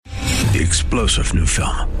the explosive new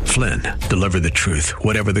film, Flynn, Deliver the Truth,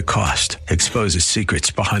 Whatever the Cost, exposes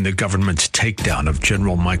secrets behind the government's takedown of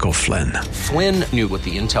General Michael Flynn. Flynn knew what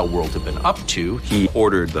the intel world had been up to. He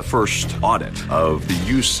ordered the first audit of the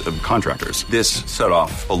use of contractors. This set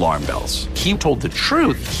off alarm bells. He told the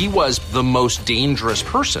truth. He was the most dangerous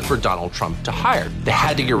person for Donald Trump to hire. They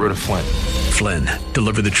had to get rid of Flynn. Flynn,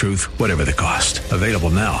 Deliver the Truth, Whatever the Cost. Available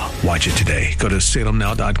now. Watch it today. Go to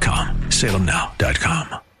salemnow.com.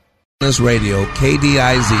 salemnow.com. Wellness Radio,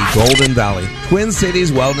 KDIZ, Golden Valley, Twin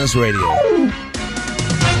Cities Wellness Radio.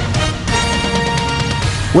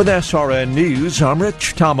 With SRN News, I'm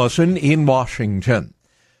Rich Thomason in Washington.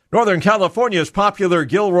 Northern California's popular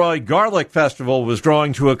Gilroy Garlic Festival was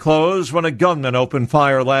drawing to a close when a gunman opened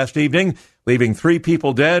fire last evening, leaving 3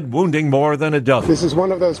 people dead, wounding more than a dozen. This is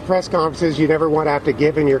one of those press conferences you never want to have to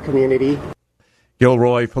give in your community.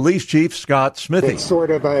 Gilroy Police Chief Scott Smithy. It's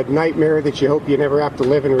sort of a nightmare that you hope you never have to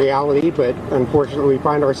live in reality, but unfortunately we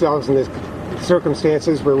find ourselves in this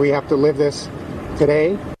circumstances where we have to live this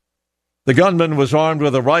today. The gunman was armed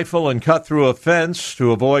with a rifle and cut through a fence.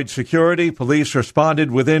 To avoid security, police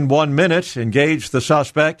responded within 1 minute, engaged the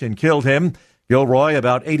suspect, and killed him. Gilroy,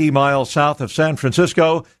 about 80 miles south of San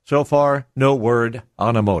Francisco. So far, no word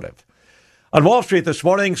on a motive. On Wall Street this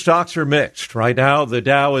morning, stocks are mixed. Right now, the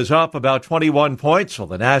Dow is up about 21 points, while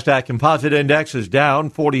the NASDAQ Composite Index is down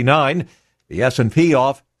 49. The S&P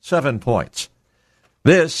off 7 points.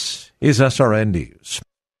 This is SRN News.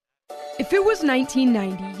 If it was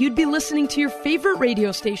 1990, you'd be listening to your favorite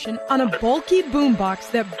radio station on a bulky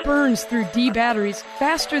boombox that burns through D batteries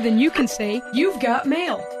faster than you can say, "You've got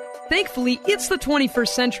mail." Thankfully, it's the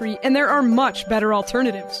 21st century, and there are much better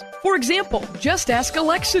alternatives. For example, just ask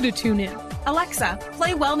Alexa to tune in. Alexa,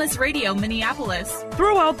 play Wellness Radio Minneapolis.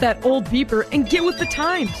 Throw out that old beeper and get with the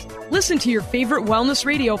times. Listen to your favorite Wellness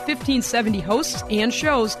Radio 1570 hosts and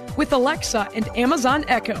shows with Alexa and Amazon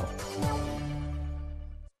Echo.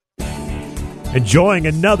 Enjoying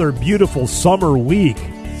another beautiful summer week.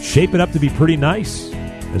 Shaping up to be pretty nice.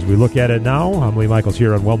 As we look at it now, I'm Lee Michaels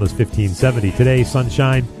here on Wellness 1570. Today,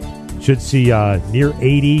 sunshine. Should see near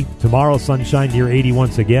 80. Tomorrow, sunshine near 80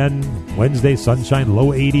 once again. Wednesday, sunshine,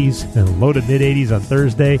 low 80s and low to mid 80s on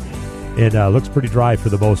Thursday. It looks pretty dry for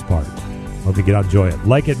the most part. Hope you get out and enjoy it.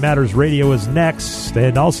 Like It Matters Radio is next.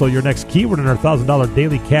 And also your next keyword in our $1,000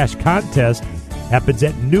 daily cash contest happens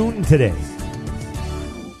at noon today.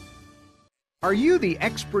 Are you the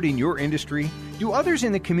expert in your industry? Do others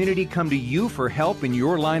in the community come to you for help in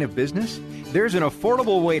your line of business? There's an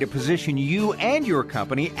affordable way to position you and your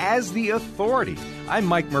company as the authority. I'm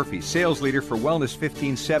Mike Murphy, sales leader for Wellness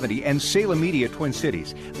 1570 and Salem Media Twin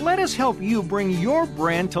Cities. Let us help you bring your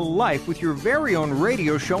brand to life with your very own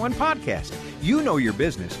radio show and podcast. You know your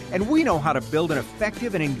business, and we know how to build an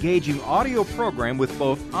effective and engaging audio program with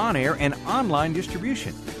both on-air and online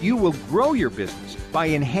distribution. You will grow your business by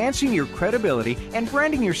enhancing your credibility and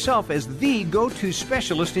branding yourself as the go-to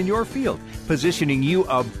specialist in your field, positioning you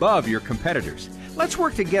above your competitors. Let's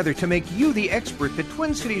work together to make you the expert that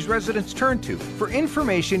Twin Cities residents turn to for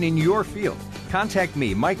information in your field. Contact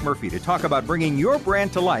me, Mike Murphy, to talk about bringing your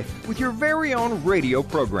brand to life with your very own radio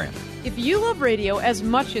program. If you love radio as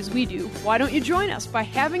much as we do, why don't you join us by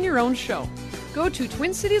having your own show? Go to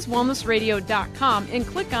TwinCitiesWellnessRadio.com and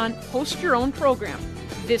click on Host Your Own Program.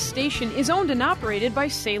 This station is owned and operated by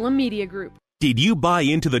Salem Media Group. Did you buy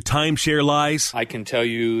into the timeshare lies? I can tell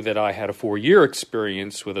you that I had a 4-year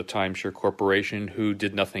experience with a timeshare corporation who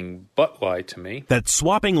did nothing but lie to me. That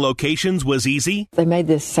swapping locations was easy? They made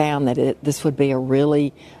this sound that this would be a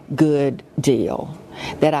really good deal,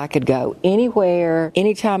 that I could go anywhere,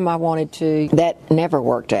 anytime I wanted to. That never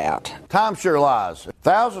worked out. Timeshare lies.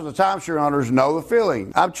 Thousands of timeshare owners know the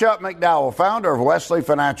feeling. I'm Chuck McDowell, founder of Wesley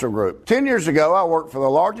Financial Group. 10 years ago, I worked for the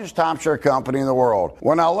largest timeshare company in the world.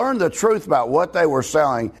 When I learned the truth about what they were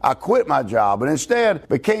selling, I quit my job and instead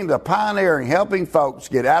became the pioneer in helping folks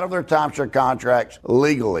get out of their timeshare contracts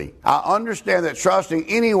legally. I understand that trusting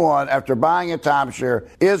anyone after buying a timeshare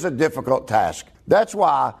is a difficult task. That's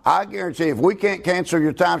why I guarantee if we can't cancel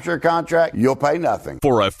your timeshare contract, you'll pay nothing.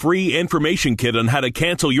 For a free information kit on how to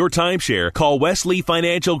cancel your timeshare, call Wesley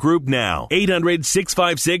Financial Group now.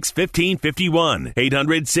 800-656-1551.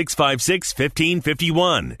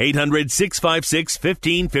 800-656-1551.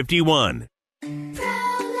 800-656-1551.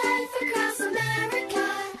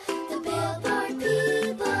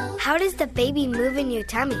 How does the baby move in your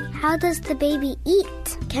tummy? How does the baby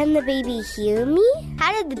eat? Can the baby hear me?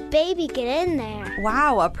 How did the baby get in there?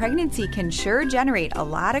 Wow, a pregnancy can sure generate a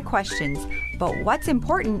lot of questions. But what's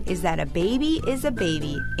important is that a baby is a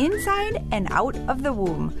baby, inside and out of the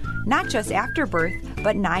womb. Not just after birth,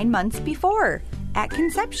 but 9 months before. at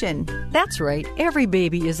conception. That's right. Every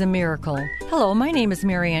baby is a miracle. Hello, my name is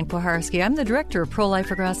Marianne Koharski. I'm the director of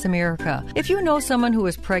Pro-Life Across America. If you know someone who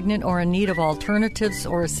is pregnant or in need of alternatives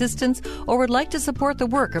or assistance or would like to support the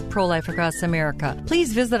work of Pro-Life Across America,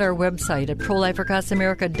 please visit our website at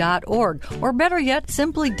prolifeacrossamerica.org, or better yet,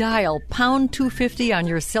 simply dial pound 250 on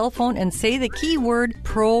your cell phone and say the keyword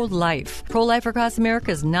pro-life. Pro-Life Across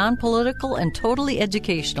America is non-political and totally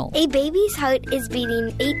educational. A baby's heart is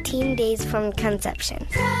beating 18 days from conception.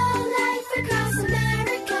 Pro-Life Across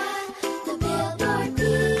America, the Billboard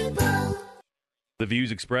people. The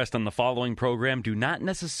views expressed on the following program do not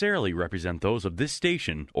necessarily represent those of this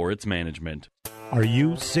station or its management. Are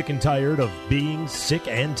you sick and tired of being sick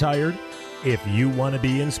and tired? If you want to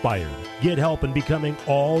be inspired, get help in becoming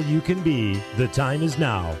all you can be, the time is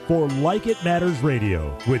now for Like It Matters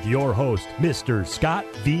Radio with your host, Mr. Scott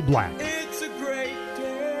V. Black. It's a great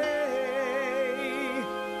day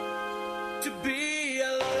to be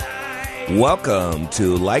alive. Welcome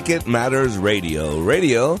to Like It Matters Radio.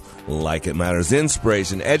 Radio, like it matters,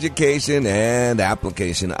 inspiration, education, and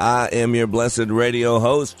application. I am your blessed radio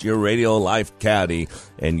host, your radio life caddy,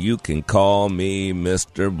 and you can call me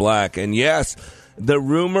Mr. Black. And yes, the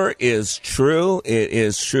rumor is true. It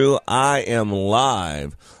is true. I am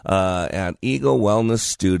live at Eagle Wellness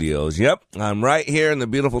Studios. Yep, I'm right here in the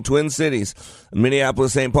beautiful Twin Cities,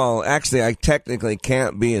 Minneapolis, St. Paul. Actually, I technically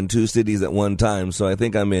can't be in two cities at one time, so I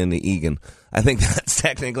think I'm in the Egan. I think that's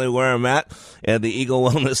technically where I'm at the Eagle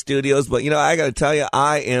Wellness Studios. But, I got to tell you,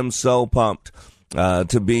 I am so pumped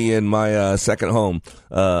to be in my second home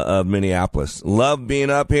of Minneapolis. Love being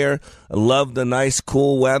up here. Love the nice,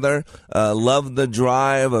 cool weather. Love the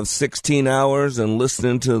drive of 16 hours and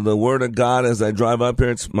listening to the Word of God as I drive up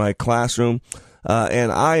here. It's my classroom.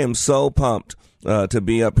 And I am so pumped to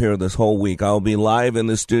be up here this whole week. I'll be live in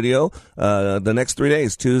the studio the next 3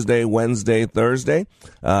 days, Tuesday, Wednesday, Thursday.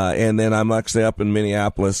 And then I'm actually up in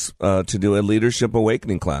Minneapolis to do a Leadership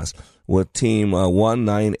Awakening class with Team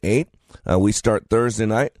 198. We start Thursday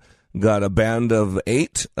night. Got a band of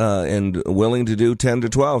 8 and willing to do 10 to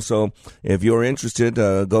 12. So if you're interested,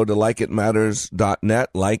 go to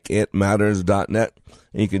likeitmatters.net, likeitmatters.net,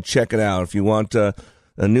 and you can check it out. If you want a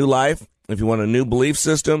new life, if you want a new belief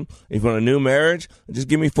system, if you want a new marriage, just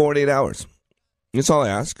give me 48 hours. That's all I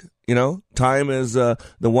ask. Time is the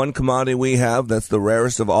one commodity we have that's the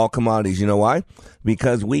rarest of all commodities. You know why?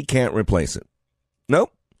 Because we can't replace it.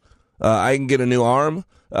 Nope. I can get a new arm.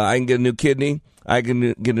 I can get a new kidney. I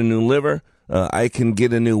can get a new liver. I can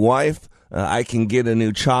get a new wife. I can get a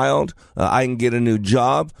new child. I can get a new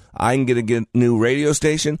job. I can get a new radio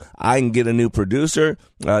station. I can get a new producer.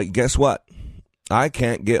 Guess what? I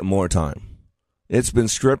can't get more time. It's been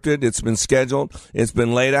scripted. It's been scheduled. It's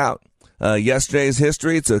been laid out. Yesterday's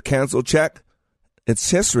history. It's a canceled check. It's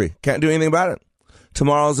history. Can't do anything about it.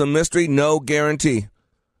 Tomorrow's a mystery. No guarantee.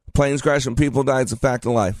 Planes crash and people die. It's a fact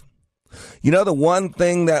of life. The one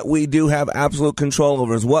thing that we do have absolute control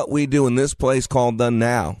over is what we do in this place called the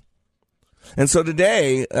now. And so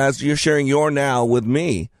today, as you're sharing your now with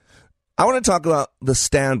me, I want to talk about the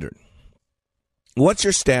standard. What's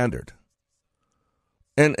your standard?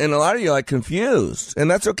 And a lot of you are confused,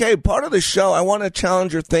 and that's okay. Part of the show, I want to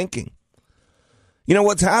challenge your thinking.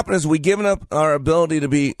 What's happened is we've given up our ability to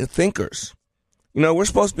be thinkers. We're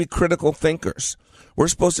supposed to be critical thinkers. We're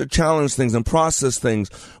supposed to challenge things and process things.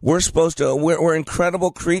 We're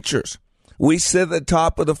incredible creatures. We sit at the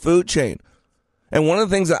top of the food chain. And one of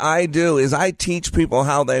the things that I do is I teach people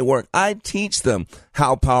how they work. I teach them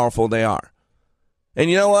how powerful they are. And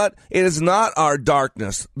you know what? It is not our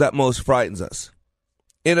darkness that most frightens us.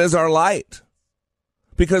 It is our light.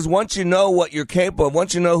 Because once you know what you're capable of,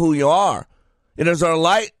 once you know who you are, it is our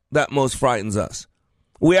light that most frightens us.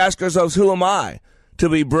 We ask ourselves, who am I? To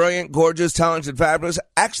be brilliant, gorgeous, talented, fabulous.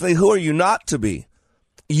 Actually, who are you not to be?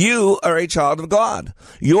 You are a child of God.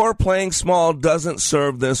 Your playing small doesn't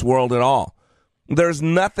serve this world at all. There's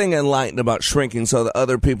nothing enlightened about shrinking so that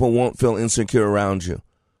other people won't feel insecure around you.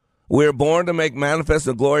 We're born to make manifest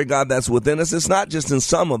the glory of God that's within us. It's not just in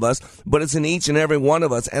some of us, but it's in each and every one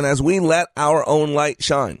of us. And as we let our own light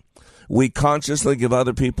shine, we consciously give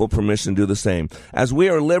other people permission to do the same. As we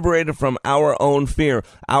are liberated from our own fear,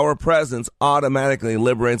 our presence automatically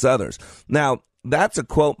liberates others. Now, that's a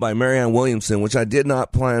quote by Marianne Williamson, which I did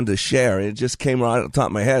not plan to share. It just came right off the top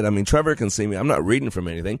of my head. I mean, Trevor can see me. I'm not reading from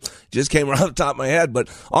anything. It just came right off the top of my head, but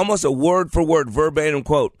almost a word-for-word, verbatim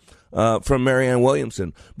quote from Marianne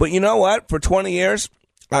Williamson. But you know what? For 20 years,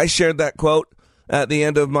 I shared that quote at the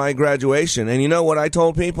end of my graduation. And you know what I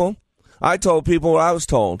told people? I told people what I was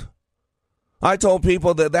told. I told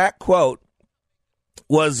people that that quote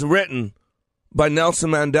was written by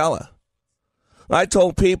Nelson Mandela. I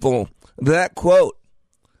told people that quote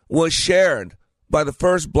was shared by the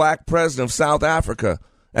first black president of South Africa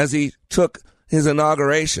as he took his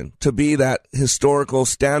inauguration to be that historical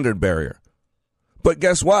standard bearer. But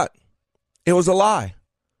guess what? It was a lie.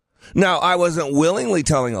 Now, I wasn't willingly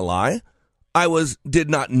telling a lie. I did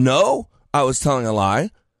not know I was telling a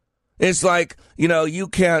lie. It's like, you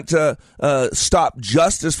can't stop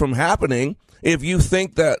justice from happening if you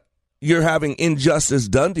think that you're having injustice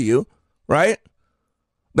done to you, right?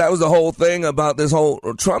 That was the whole thing about this whole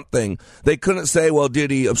Trump thing. They couldn't say, well,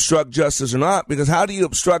 did he obstruct justice or not? Because how do you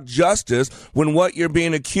obstruct justice when what you're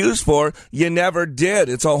being accused for, you never did?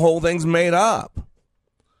 It's a whole thing's made up.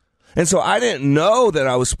 And so I didn't know that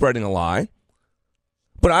I was spreading a lie.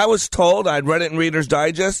 But I was told, I'd read it in Reader's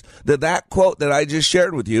Digest, that quote that I just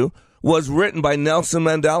shared with you was written by Nelson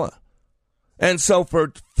Mandela. And so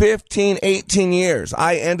for 15, 18 years,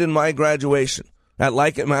 I ended my graduation at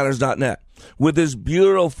likeitmatters.net with this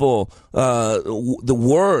beautiful, the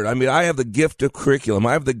word. I mean, I have the gift of curriculum.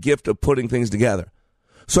 I have the gift of putting things together.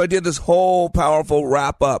 So I did this whole powerful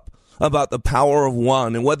wrap up about the power of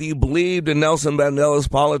one. And whether you believed in Nelson Mandela's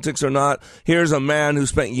politics or not, here's a man who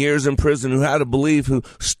spent years in prison, who had a belief, who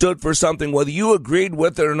stood for something. Whether you agreed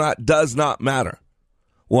with it or not does not matter.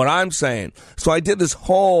 What I'm saying. So I did this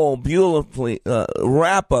whole beautifully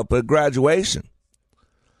wrap up at graduation.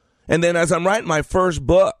 And then as I'm writing my first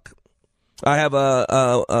book, I have a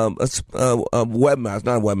webmaster,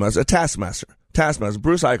 not a webmaster, a taskmaster,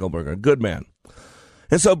 Bruce Eichelberger, a good man.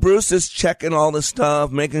 And so Bruce is checking all this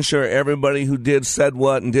stuff, making sure everybody who said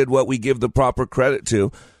what and did what we give the proper credit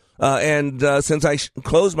to. And since I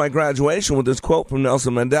closed my graduation with this quote from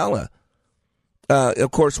Nelson Mandela,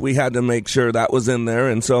 of course, we had to make sure that was in there.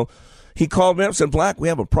 And so he called me up and said, Black, we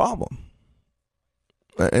have a problem.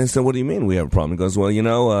 And I said, what do you mean we have a problem? He goes, well, you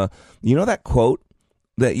know that quote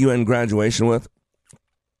that you end graduation with?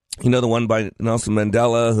 You know, the one by Nelson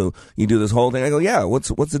Mandela, who you do this whole thing? I go, yeah, what's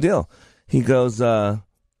the deal? He goes,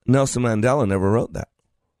 Nelson Mandela never wrote that.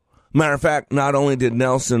 Matter of fact, not only did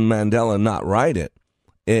Nelson Mandela not write it,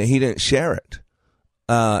 he didn't share it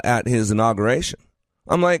at his inauguration.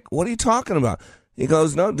 I'm like, what are you talking about? He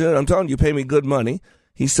goes, no, dude, I'm telling you, pay me good money.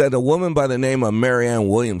 He said a woman by the name of Marianne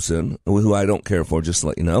Williamson, who I don't care for, just to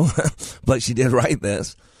let you know, but she did write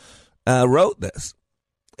this, wrote this.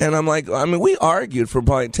 And I'm like, we argued for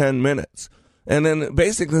probably 10 minutes. And then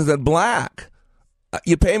basically said, Black,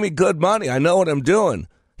 you pay me good money. I know what I'm doing.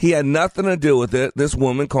 He had nothing to do with it. This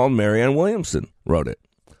woman called Marianne Williamson wrote it.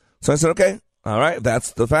 So I said, okay, all right, if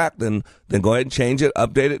that's the fact, then go ahead and change it,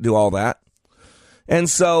 update it, do all that. And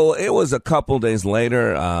so it was a couple days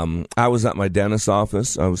later. I was at my dentist's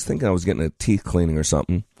office. I was thinking I was getting a teeth cleaning or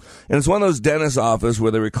something. And it's one of those dentist offices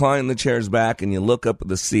where they recline the chairs back and you look up at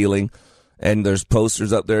the ceiling and there's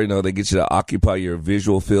posters up there. You know, they get you to occupy your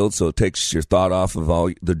visual field, so it takes your thought off of all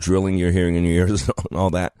the drilling you're hearing in your ears and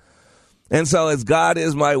all that. And so as God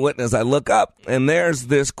is my witness, I look up and there's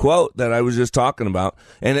this quote that I was just talking about.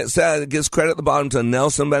 And it says, it gives credit at the bottom to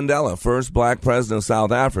Nelson Mandela, first black president of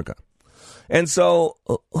South Africa. And so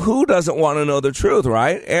who doesn't want to know the truth,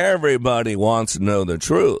 right? Everybody wants to know the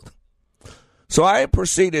truth. So I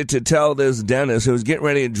proceeded to tell this dentist who was getting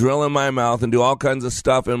ready to drill in my mouth and do all kinds of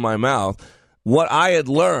stuff in my mouth what I had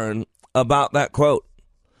learned about that quote.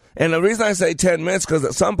 And the reason I say 10 minutes, because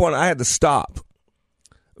at some point I had to stop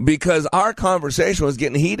because our conversation was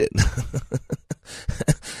getting heated.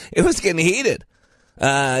 It was getting heated.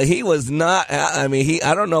 He was not, I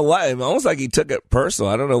don't know why, almost like he took it personal.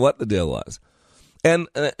 I don't know what the deal was. And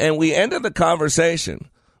we ended the conversation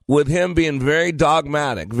with him being very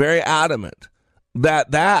dogmatic, very adamant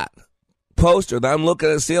that poster that I'm looking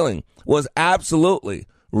at the ceiling was absolutely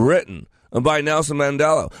written by Nelson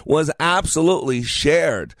Mandela, was absolutely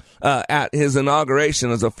shared at his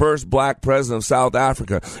inauguration as the first black president of South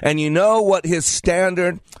Africa. And you know what his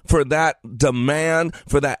standard for that demand,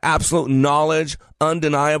 for that absolute knowledge,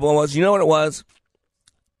 undeniable was? You know what it was?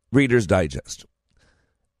 Reader's Digest.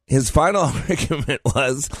 His final argument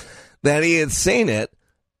was that he had seen it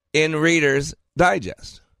in Reader's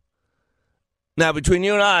Digest. Now, between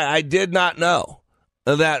you and I did not know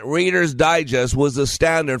that Reader's Digest was the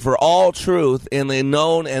standard for all truth in the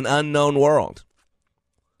known and unknown world.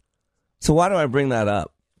 So why do I bring that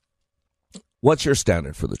up? What's your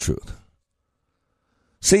standard for the truth?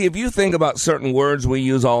 See, if you think about certain words we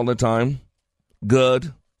use all the time,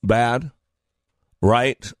 good, bad,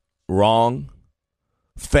 right, wrong,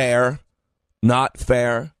 fair, not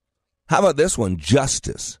fair. How about this one,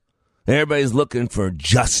 justice? Everybody's looking for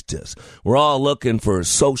justice. We're all looking for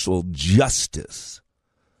social justice.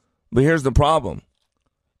 But here's the problem.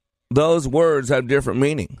 Those words have different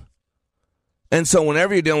meaning. And so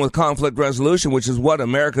whenever you're dealing with conflict resolution, which is what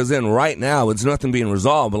America's in right now, it's nothing being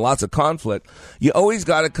resolved, but lots of conflict, you always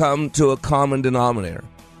got to come to a common denominator.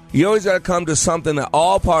 You always got to come to something that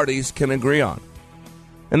all parties can agree on.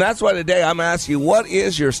 And that's why today I'm asking you, what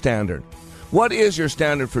is your standard? What is your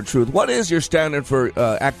standard for truth? What is your standard for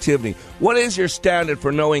activity? What is your standard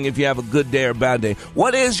for knowing if you have a good day or bad day?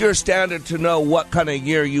 What is your standard to know what kind of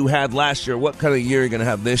year you had last year, what kind of year you're going to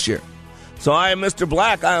have this year? So I am Mr.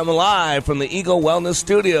 Black. I am live from the Eagle Wellness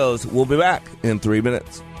Studios. We'll be back in 3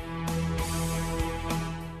 minutes.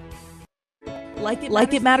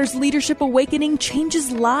 Like It Matters Leadership Awakening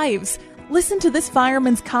changes lives. Listen to this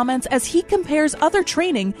fireman's comments as he compares other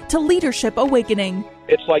training to Leadership Awakening.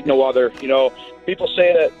 It's like no other. You know, people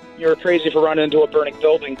say that you're crazy for running into a burning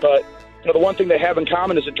building, but you know, the one thing they have in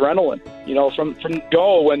common is adrenaline. You know, from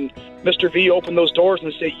go when Mr. V opened those doors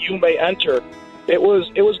and say, "You may enter." It was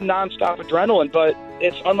nonstop adrenaline, but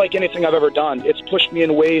it's unlike anything I've ever done. It's pushed me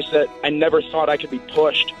in ways that I never thought I could be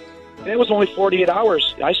pushed. And it was only 48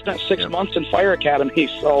 hours. I spent 6 months in fire academy,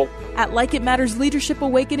 so... At Like It Matters Leadership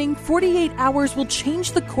Awakening, 48 hours will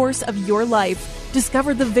change the course of your life.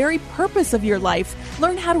 Discover the very purpose of your life,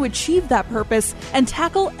 learn how to achieve that purpose, and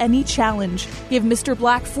tackle any challenge. Give Mr.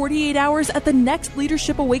 Black 48 hours at the next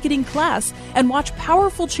Leadership Awakening class and watch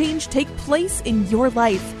powerful change take place in your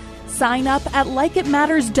life. Sign up at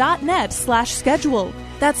likeitmatters.net/schedule.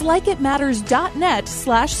 That's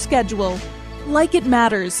likeitmatters.net/schedule. Like It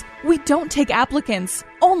Matters. We don't take applicants,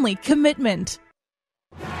 only commitment.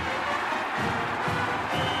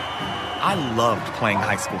 I loved playing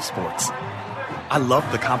high school sports. I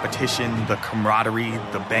loved the competition, the camaraderie,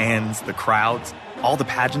 the bands, the crowds, all the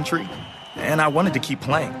pageantry, and I wanted to keep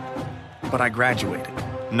playing. But I graduated.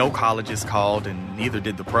 No colleges called, and neither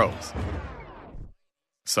did the pros.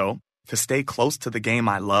 So, to stay close to the game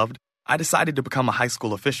I loved, I decided to become a high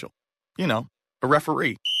school official. You know, a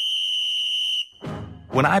referee.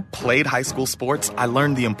 When I played high school sports, I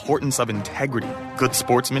learned the importance of integrity, good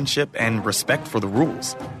sportsmanship, and respect for the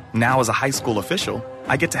rules. Now, as a high school official,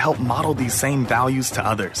 I get to help model these same values to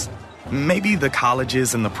others. Maybe the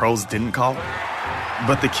colleges and the pros didn't call,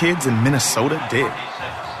 but the kids in Minnesota did.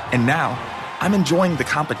 And now, I'm enjoying the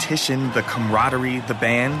competition, the camaraderie, the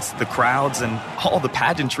bands, the crowds, and all the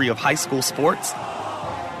pageantry of high school sports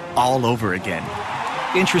all over again.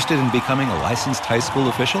 Interested in becoming a licensed high school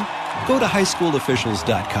official? Go to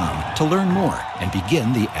highschoolofficials.com to learn more and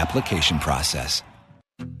begin the application process.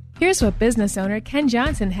 Here's what business owner Ken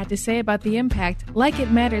Johnson had to say about the impact Like It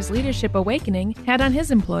Matters Leadership Awakening had on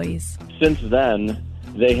his employees. Since then,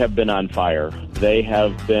 they have been on fire. They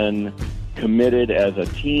have been committed as a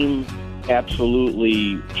team,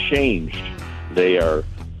 absolutely changed. They are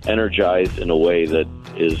energized in a way that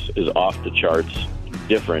is off the charts,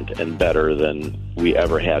 different and better than we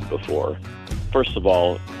ever had before. First of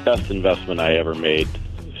all, best investment I ever made.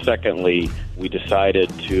 Secondly, we decided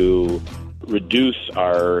to reduce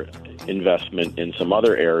our investment in some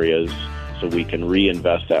other areas so we can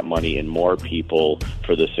reinvest that money in more people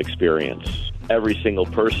for this experience. Every single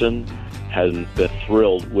person has been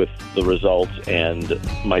thrilled with the results, and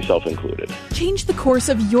myself included. Change the course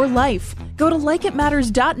of your life. Go to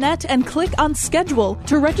likeitmatters.net and click on Schedule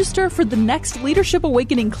to register for the next Leadership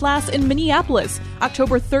Awakening class in Minneapolis,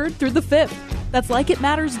 October 3rd through the 5th. That's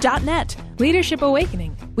likeitmatters.net. Leadership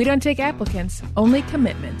Awakening. We don't take applicants, only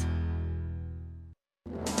commitment.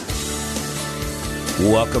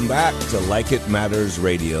 Welcome back to Like It Matters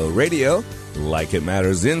Radio. Radio, like it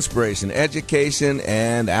matters, inspiration, education,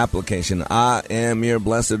 and application. I am your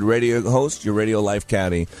blessed radio host, your radio life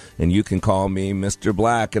caddy, and you can call me Mr.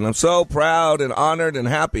 Black. And I'm so proud and honored and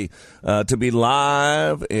happy to be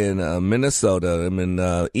live in Minnesota. I'm in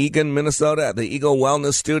Eagan, Minnesota at the Eagle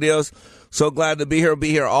Wellness Studios. So glad to be here.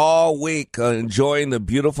 Be here all week, enjoying the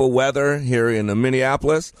beautiful weather here in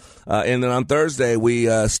Minneapolis. And then on Thursday, we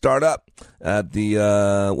start up at the,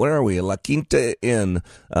 where are we? La Quinta Inn,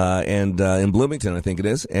 and in Bloomington, I think it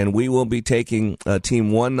is. And we will be taking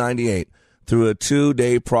Team 198 through a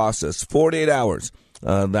 2-day process, 48 hours.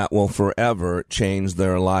 That will forever change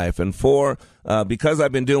their life. And because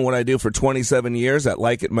I've been doing what I do for 27 years at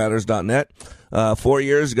likeitmatters.net, 4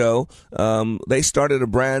 years ago, they started a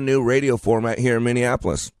brand new radio format here in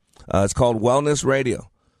Minneapolis. It's called Wellness Radio.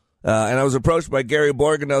 And I was approached by Gary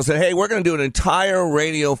Borgendale and said, hey, we're going to do an entire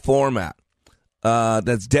radio format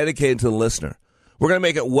that's dedicated to the listener. We're going to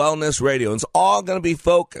make it Wellness Radio. And it's all going to be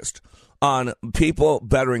focused on people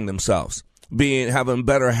bettering themselves. having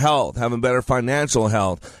better health, having better financial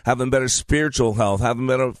health, having better spiritual health, having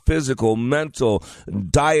better physical, mental,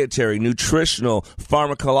 dietary, nutritional,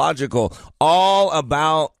 pharmacological, all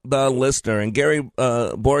about the listener. And Gary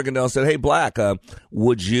Borgendale said, hey, Black,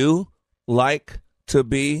 would you like to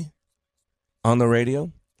be on the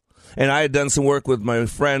radio? And I had done some work with my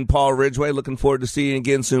friend Paul Ridgway. Looking forward to seeing you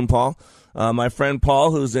again soon, Paul. My friend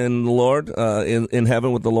Paul, who's in the Lord, in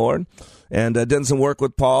heaven with the Lord. And done some work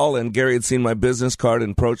with Paul, and Gary had seen my business card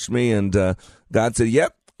and approached me, and God said,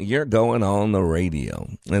 yep, you're going on the radio.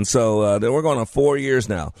 And so we're going on 4 years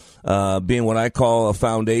now, being what I call a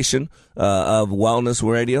foundation of wellness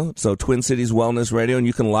radio. So Twin Cities Wellness Radio, and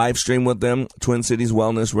you can live stream with them,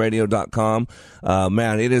 TwinCitiesWellnessRadio.com.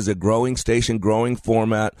 Man, it is a growing station, growing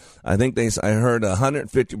format. I think I heard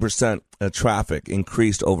 150% traffic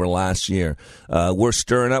increased over last year. We're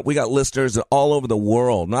stirring up. We got listeners all over the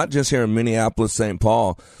world, not just here in Minneapolis, St.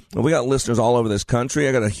 Paul. We got listeners all over this country.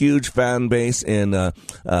 I got a huge fan base in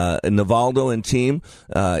Nivaldo and team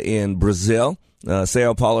in Brazil.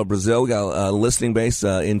 Sao Paulo, Brazil. We got a listening base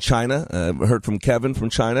in China. Heard from Kevin from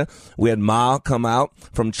China. We had Ma come out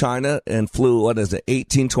from China and flew,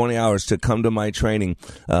 18, 20 hours to come to my training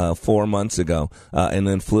 4 months ago, and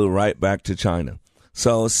then flew right back to China.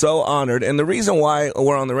 So honored. And the reason why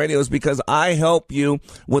we're on the radio is because I help you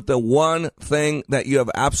with the one thing that you have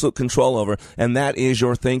absolute control over, and that is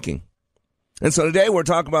your thinking. And so today we're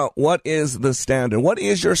talking about what is the standard. What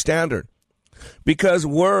is your standard? Because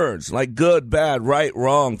words like good, bad, right,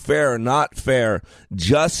 wrong, fair, not fair,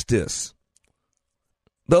 justice,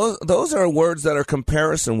 those are words that are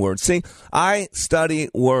comparison words. See, I study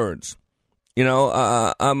words. You know,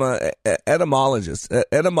 I'm an etymologist.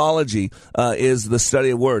 Etymology is the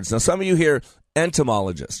study of words. Now, some of you hear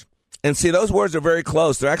entomologist. And see, those words are very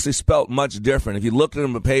close. They're actually spelt much different. If you look at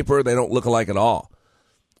them on paper, they don't look alike at all.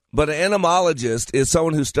 But an entomologist is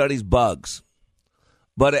someone who studies bugs.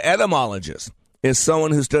 But an etymologist is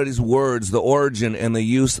someone who studies words, the origin and the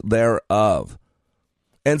use thereof.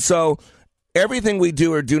 And so everything we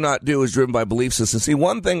do or do not do is driven by belief systems. See,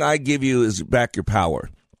 one thing I give you is back your power.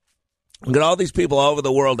 You got all these people all over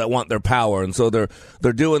the world that want their power, and so they're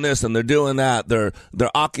doing this and they're doing that. They're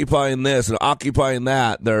occupying this and occupying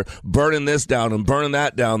that. They're burning this down and burning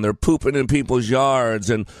that down. They're pooping in people's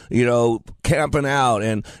yards and, you know, camping out.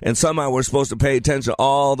 And somehow we're supposed to pay attention to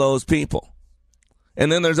all those people.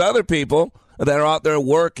 And then there's other people that are out there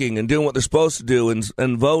working and doing what they're supposed to do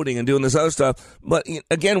and voting and doing this other stuff. But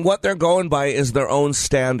again, what they're going by is their own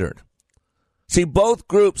standard. See, both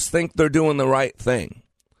groups think they're doing the right thing.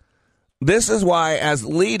 This is why, as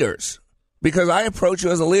leaders, because I approach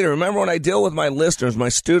you as a leader. Remember, when I deal with my listeners, my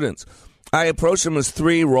students, I approach them as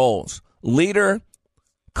 3 roles: leader,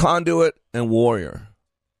 conduit, and warrior.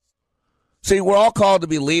 See, we're all called to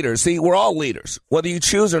be leaders. See, we're all leaders. Whether you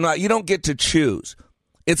choose or not, you don't get to choose.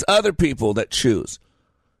 It's other people that choose.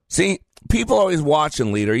 See, people are always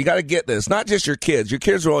watching, leader. You got to get this. Not just your kids. Your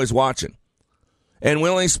kids are always watching. And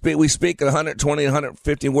we speak 120,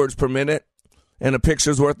 150 words per minute. And a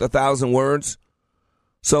picture's worth 1,000 words.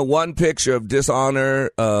 So one picture of dishonor,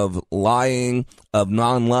 of lying, of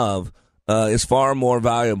non-love is far more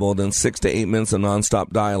valuable than 6 to 8 minutes of nonstop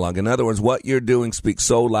dialogue. In other words, what you're doing speaks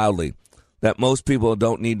so loudly that most people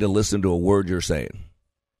don't need to listen to a word you're saying.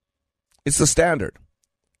 It's the standard.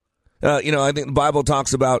 I think the Bible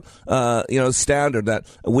talks about, standard, that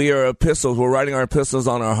we are epistles. We're writing our epistles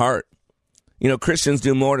on our heart. You know, Christians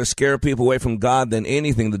do more to scare people away from God than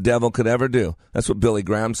anything the devil could ever do. That's what Billy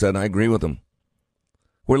Graham said, and I agree with him.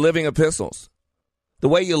 We're living epistles. The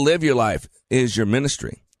way you live your life is your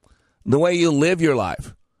ministry. The way you live your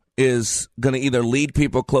life is going to either lead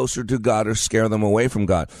people closer to God or scare them away from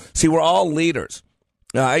God. See, we're all leaders.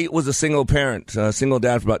 I was a single parent, single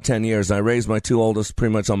dad for about 10 years. I raised my 2 oldest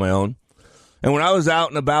pretty much on my own. And when I was out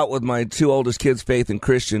and about with my 2 oldest kids, Faith and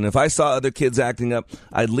Christian, if I saw other kids acting up,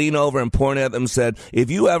 I'd lean over and point at them and said,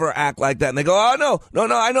 if you ever act like that, and they go, oh, no,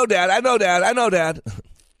 I know, Dad.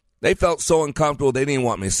 They felt so uncomfortable, they didn't even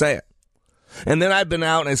want me to say it. And then I've been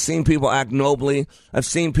out and I've seen people act nobly. I've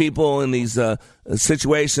seen people in these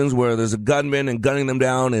situations where there's a gunman and gunning them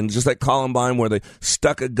down, and just like Columbine, where they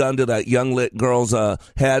stuck a gun to that young lit girl's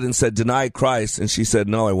head and said, deny Christ. And she said,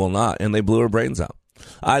 no, I will not. And they blew her brains out.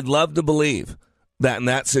 I'd love to believe that in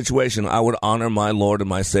that situation, I would honor my Lord and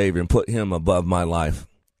my Savior and put him above my life.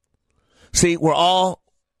 See, we're all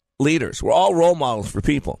leaders. We're all role models for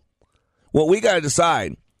people. What we got to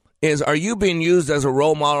decide is, are you being used as a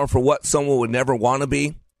role model for what someone would never want to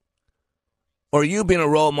be? Or are you being a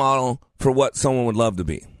role model for what someone would love to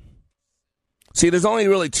be? See, there's only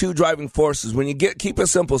really 2 driving forces. When you keep it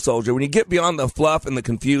simple, soldier, when you get beyond the fluff and the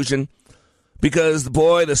confusion, Because,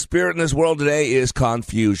 boy, the spirit in this world today is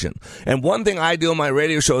confusion. And one thing I do on my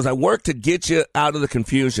radio show is I work to get you out of the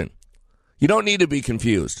confusion. You don't need to be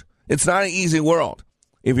confused. It's not an easy world.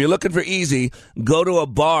 If you're looking for easy, go to a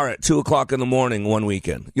bar at 2 o'clock in the morning one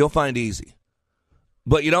weekend. You'll find easy.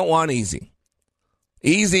 But you don't want easy.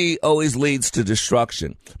 Easy always leads to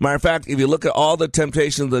destruction. Matter of fact, if you look at all the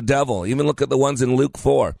temptations of the devil, even look at the ones in Luke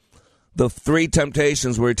 4, the 3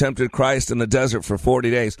 temptations where he tempted Christ in the desert for 40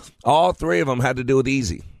 days, all 3 of them had to do with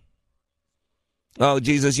easy. Oh,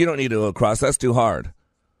 Jesus, you don't need to go across. That's too hard.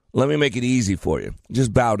 Let me make it easy for you.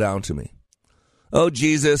 Just bow down to me. Oh,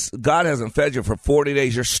 Jesus, God hasn't fed you for 40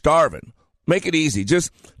 days. You're starving. Make it easy.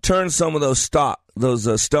 Just turn some of those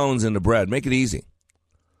stones into bread. Make it easy.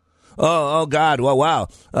 Oh, God, well, wow.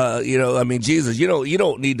 Jesus, you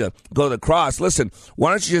don't need to go to the cross. Listen, why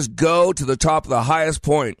don't you just go to the top of the highest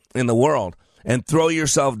point in the world and throw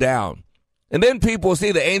yourself down? And then people will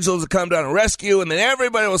see the angels will come down and rescue you, and then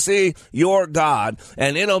everybody will see your God,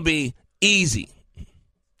 and it'll be easy.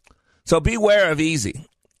 So beware of easy.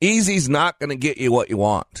 Easy's not going to get you what you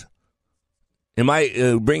want. It might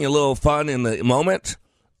bring you a little fun in the moment,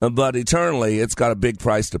 but eternally, it's got a big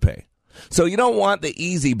price to pay. So you don't want the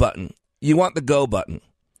easy button. You want the go button.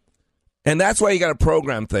 And that's why you got to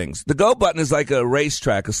program things. The go button is like a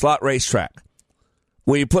racetrack, a slot racetrack,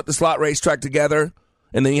 where you put the slot racetrack together,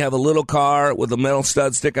 and then you have a little car with a metal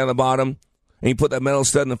stud sticking on the bottom, and you put that metal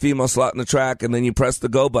stud in the female slot in the track, and then you press the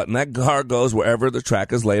go button. That car goes wherever the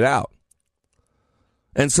track is laid out.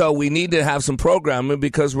 And so we need to have some programming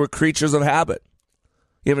because we're creatures of habit.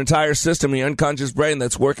 You have an entire system in your unconscious brain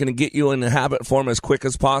that's working to get you in the habit form as quick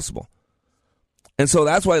as possible. And so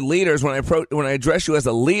that's why leaders, when I address you as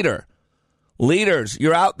a leader, leaders,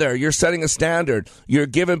 you're out there, you're setting a standard, you're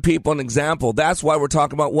giving people an example. That's why we're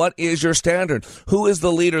talking about what is your standard? Who is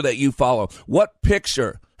the leader that you follow? What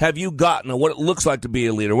picture have you gotten of what it looks like to be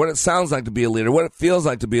a leader, what it sounds like to be a leader, what it feels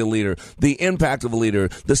like to be a leader, the impact of a leader,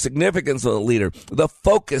 the significance of a leader, the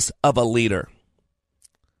focus of a leader?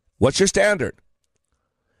 What's your standard?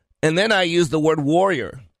 And then I use the word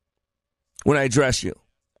warrior when I address you.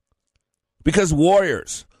 Because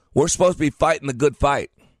warriors, we're supposed to be fighting the good fight.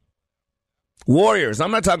 Warriors, I'm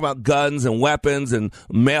not talking about guns and weapons and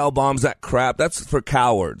mail bombs, that crap. That's for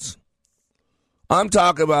cowards. I'm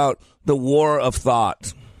talking about the war of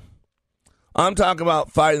thought. I'm talking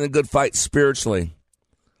about fighting the good fight spiritually.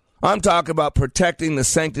 I'm talking about protecting the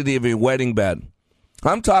sanctity of your wedding bed.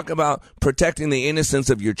 I'm talking about protecting the innocence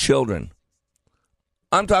of your children.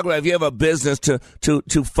 I'm talking about if you have a business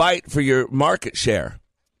to fight for your market share.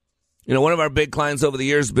 You know, one of our big clients over the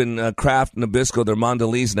years has been Kraft and Nabisco. They're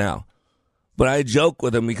Mondelez now. But I joke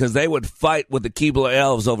with them because they would fight with the Keebler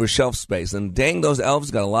elves over shelf space. And dang, those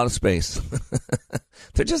elves got a lot of space.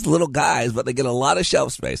 They're just little guys, but they get a lot of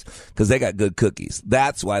shelf space because they got good cookies.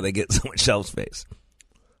 That's why they get so much shelf space.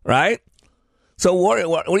 Right? So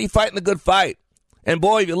what are you fighting the good fight? And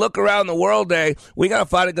boy, if you look around the world today, we got to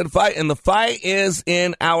fight a good fight. And the fight is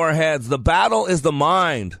in our heads. The battle is the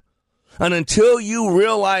mind. And until you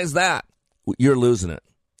realize that, you're losing it.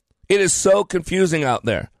 It is so confusing out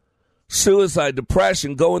there. Suicide,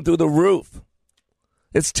 depression, going through the roof.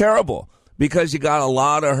 It's terrible because you got a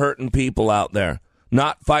lot of hurting people out there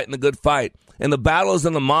not fighting the good fight. And the battle is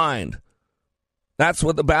in the mind. That's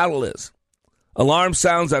what the battle is. Alarm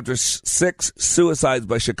sounds after 6 suicides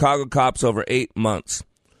by Chicago cops over 8 months.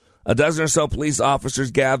 A dozen or so police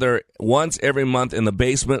officers gather once every month in the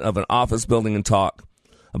basement of an office building and talk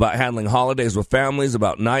about handling holidays with families,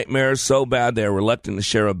 about nightmares so bad they are reluctant to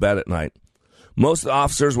share a bed at night. Most of the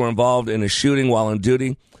officers were involved in a shooting while on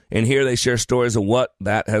duty, and here they share stories of what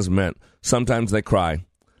that has meant. Sometimes they cry.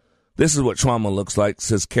 This is what trauma looks like,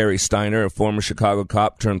 says Carrie Steiner, a former Chicago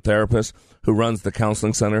cop turned therapist who runs the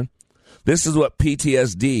counseling center. This is what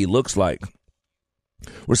PTSD looks like.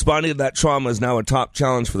 Responding to that trauma is now a top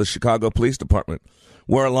challenge for the Chicago Police Department,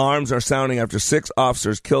 where alarms are sounding after 6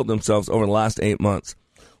 officers killed themselves over the last 8 months.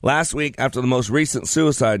 Last week, after the most recent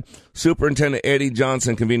suicide, Superintendent Eddie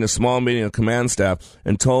Johnson convened a small meeting of command staff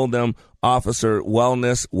and told them officer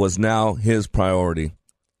wellness was now his priority.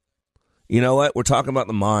 You know what? We're talking about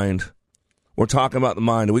the mind. We're talking about the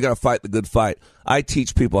mind, and we got to fight the good fight. I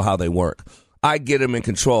teach people how they work. I get them in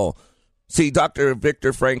control. See, Dr.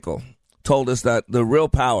 Viktor Frankl told us that the real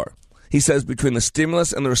power, he says, between the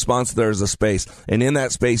stimulus and the response, there is a space, and in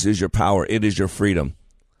that space is your power. It is your freedom.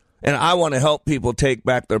 And I want to help people take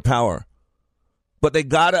back their power. But they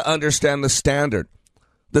got to understand the standard.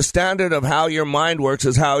 The standard of how your mind works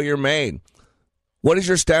is how you're made. What is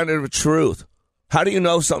your standard of truth? How do you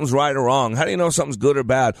know something's right or wrong? How do you know something's good or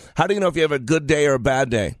bad? How do you know if you have a good day or a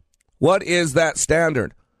bad day? What is that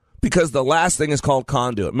standard? Because the last thing is called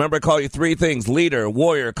conduit. Remember, I call you three things: leader,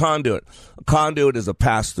 warrior, conduit. A conduit is a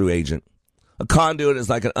pass-through agent. A conduit is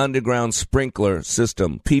like an underground sprinkler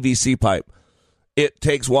system, PVC pipe. It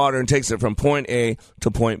takes water and takes it from point A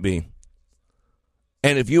to point B.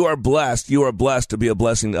 And if you are blessed to be a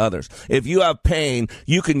blessing to others. If you have pain,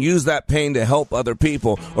 you can use that pain to help other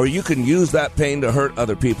people, or you can use that pain to hurt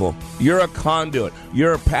other people. You're a conduit.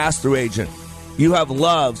 You're a pass-through agent. You have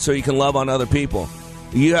love so you can love on other people.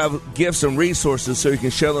 You have gifts and resources so you can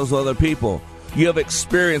share those with other people. You have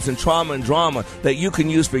experience and trauma and drama that you can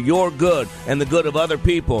use for your good and the good of other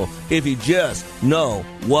people if you just know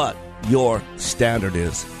what your standard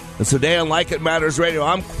is. And today on Like It Matters Radio,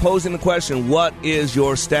 I'm posing the question, what is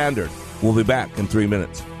your standard? We'll be back in 3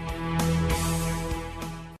 minutes.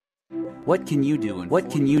 What can you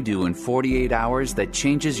do in 48 hours that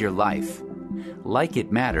changes your life? Like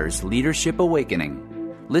It Matters Leadership Awakening.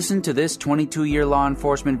 Listen to this 22-year law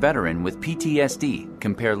enforcement veteran with PTSD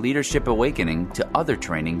compare Leadership Awakening to other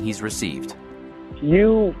training he's received.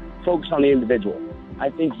 You focus on the individual. I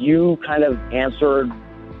think you kind of answered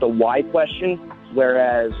the why question,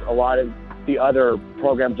 whereas a lot of the other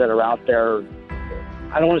programs that are out there,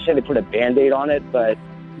 I don't want to say they put a Band-Aid on it, but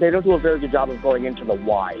they don't do a very good job of going into the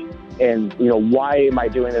why. And, why am I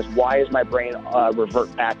doing this? Why is my brain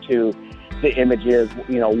revert back to the images?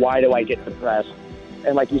 Why do I get depressed?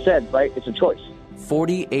 And like you said, right, it's a choice.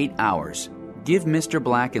 48 hours. Give Mr.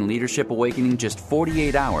 Black and Leadership Awakening just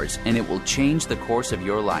 48 hours, and it will change the course of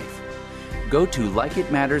your life. Go to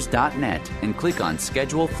likeitmatters.net and click on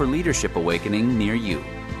Schedule for Leadership Awakening near you.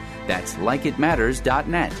 That's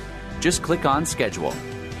likeitmatters.net. Just click on Schedule.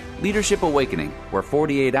 Leadership Awakening, where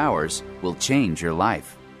 48 hours will change your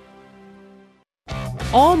life.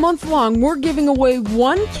 All month long, we're giving away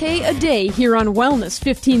 $1,000 a day here on Wellness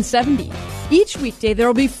 1570. Each weekday, there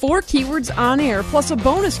will be 4 keywords on air, plus a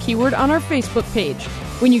bonus keyword on our Facebook page.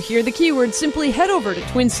 When you hear the keyword, simply head over to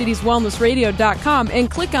TwinCitiesWellnessRadio.com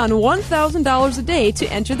and click on $1,000 a day to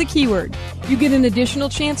enter the keyword. You get an additional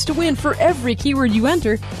chance to win for every keyword you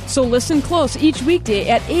enter, so listen close each weekday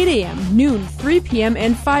at 8 a.m., noon, 3 p.m.,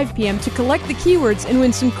 and 5 p.m. to collect the keywords and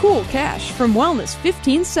win some cool cash from Wellness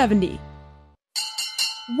 1570.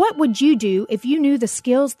 What would you do if you knew the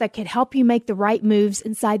skills that could help you make the right moves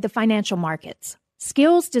inside the financial markets?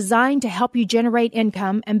 Skills designed to help you generate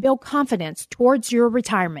income and build confidence towards your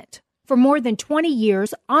retirement. For more than 20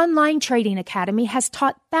 years, Online Trading Academy has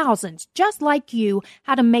taught thousands just like you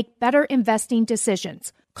how to make better investing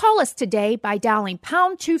decisions. Call us today by dialing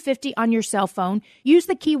pound 250 on your cell phone. Use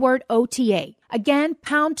the keyword OTA. Again,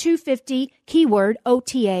 pound 250, keyword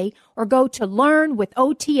OTA, or go to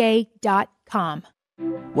learnwithota.com.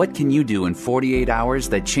 What can you do in 48 hours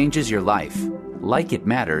that changes your life? Like It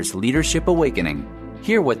Matters Leadership Awakening.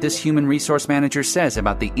 Hear what this human resource manager says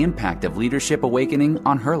about the impact of Leadership Awakening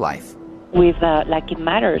on her life. With Like It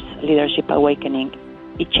Matters Leadership Awakening,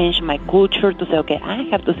 it changed my culture to say, okay, I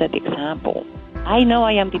have to set the example. I know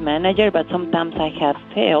I am the manager, but sometimes I have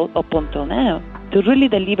failed up until now to really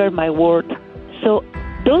deliver my word. So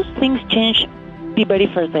those things changed the very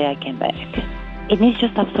first day I came back. And it's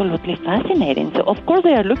just absolutely fascinating. So, of course,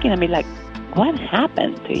 they are looking at me like, what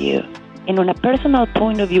happened to you? And on a personal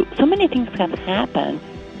point of view, so many things have happened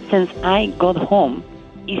since I got home.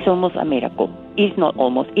 It's almost a miracle. It's not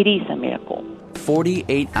almost, it is a miracle.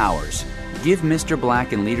 48 hours. Give Mr.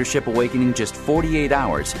 Black and Leadership Awakening just 48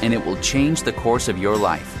 hours, and it will change the course of your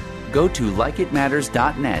life. Go to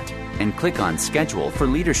likeitmatters.net and click on Schedule for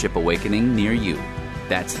Leadership Awakening near you.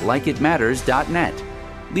 That's likeitmatters.net.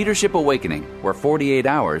 Leadership Awakening, where 48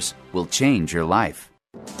 hours will change your life.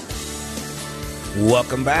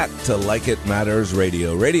 Welcome back to Like It Matters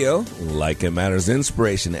Radio. Radio, like it matters,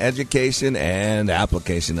 inspiration, education, and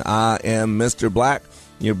application. I am Mr. Black,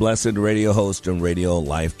 your blessed radio host and radio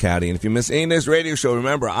life caddy. And if you miss any of this radio show,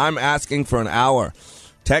 remember, I'm asking for an hour.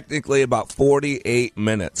 Technically about 48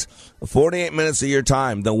 minutes. 48 minutes of your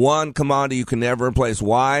time. The one commodity you can never replace.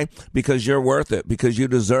 Why? Because you're worth it. Because you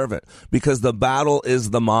deserve it. Because the battle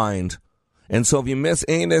is the mind. And so if you miss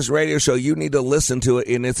any of this radio show, you need to listen to it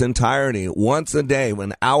in its entirety. Once a day,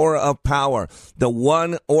 an hour of power. The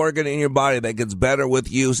one organ in your body that gets better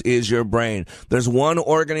with use is your brain. There's one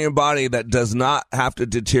organ in your body that does not have to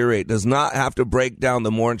deteriorate, does not have to break down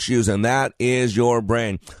the more it's used, and that is your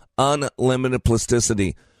brain. Unlimited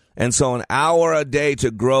plasticity. And so an hour a day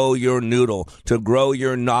to grow your noodle, to grow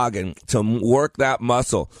your noggin, to work that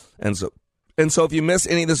muscle. And And so if you miss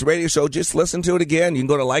any of this radio show, just listen to it again. You can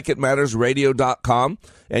go to likeitmattersradio.com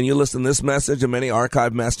and you listen to this message and many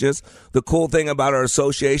archive messages. The cool thing about our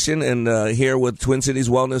association and here with Twin Cities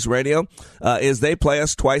Wellness Radio is they play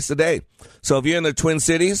us twice a day. So if you're in the Twin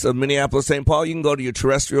Cities of Minneapolis, St. Paul, you can go to your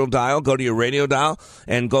terrestrial dial, go to your radio dial,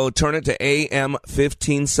 and go turn it to AM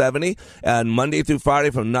 1570. And Monday through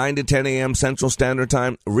Friday from 9 to 10 a.m. Central Standard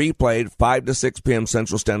Time, replayed 5 to 6 p.m.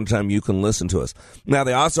 Central Standard Time, you can listen to us. Now,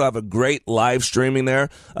 they also have a great live streaming there.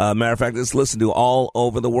 Matter of fact, it's listened to all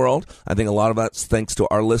over the world. I think a lot of that's thanks to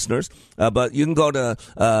our listeners. But you can go to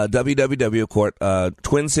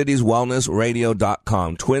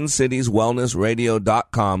TwinCitiesWellnessRadio.com,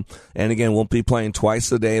 TwinCitiesWellnessRadio.com. And again, we'll be playing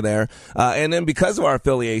twice a day there. And then because of our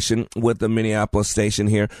affiliation with the Minneapolis station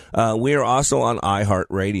here, we are also on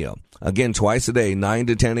iHeartRadio. Again, twice a day, 9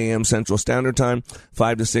 to 10 a.m. Central Standard Time,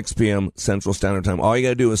 5 to 6 p.m. Central Standard Time. All you got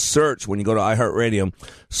to do is search, when you go to iHeartRadio,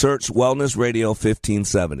 search Wellness Radio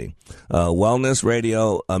 1570. Wellness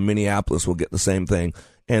Radio Minneapolis will get the same thing.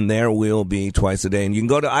 And there we'll be twice a day. And you can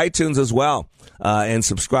go to iTunes as well and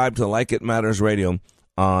subscribe to Like It Matters Radio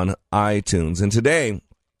on iTunes. And today,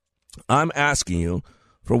 I'm asking you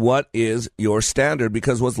for what is your standard,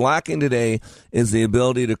 because what's lacking today is the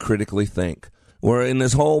ability to critically think. We're in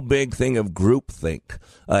this whole big thing of groupthink.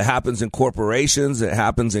 It happens in corporations. It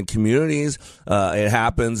happens in communities. It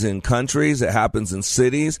happens in countries. It happens in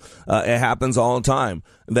cities. It happens all the time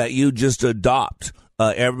that you just adopt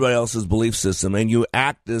everybody else's belief system and you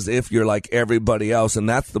act as if you're like everybody else. And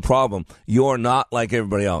that's the problem. You're not like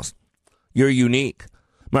everybody else. You're unique.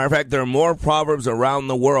 Matter of fact, there are more proverbs around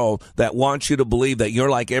the world that want you to believe that you're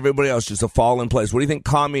like everybody else, just a fall in place. What do you think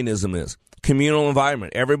communism is? Communal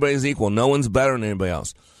environment. Everybody's equal. No one's better than anybody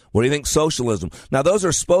else. What do you think socialism? Now, those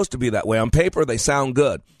are supposed to be that way. On paper, they sound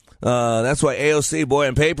good. That's why AOC, boy,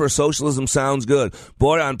 on paper, socialism sounds good.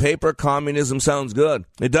 Boy, on paper, communism sounds good.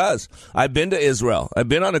 It does. I've been to Israel. I've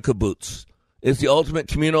been on a kibbutz. It's the ultimate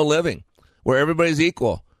communal living where everybody's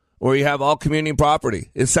equal, where you have all community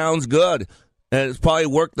property. It sounds good. And it's probably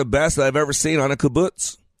worked the best that I've ever seen on a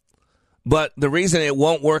kibbutz. But the reason it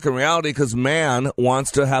won't work in reality is because man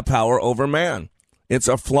wants to have power over man. It's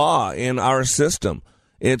a flaw in our system.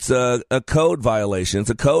 It's a code violation. It's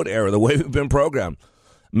a code error, the way we've been programmed.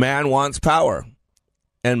 Man wants power,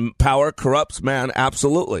 and power corrupts man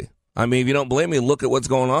absolutely. I mean, if you don't believe me, look at what's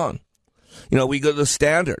going on. You know, we go to the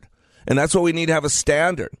standard, and that's what we need to have, a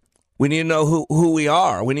standard. We need to know who we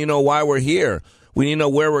are. We need to know why we're here. We need to know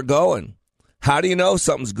where we're going. How do you know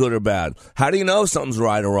something's good or bad? How do you know something's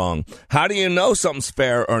right or wrong? How do you know something's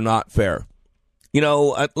fair or not fair? You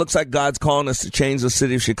know, it looks like God's calling us to change the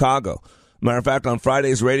city of Chicago. Matter of fact, on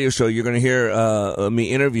Friday's radio show, you're going to hear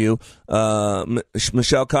me interview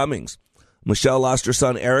Michelle Cummings. Michelle lost her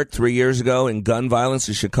son Eric 3 years ago in gun violence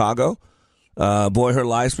in Chicago. Boy, her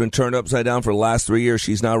life's been turned upside down for the last 3 years.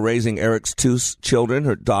 She's now raising Eric's 2 children,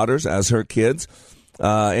 her daughters, as her kids.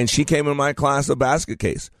 And she came in my class, a basket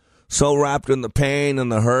case. So wrapped in the pain and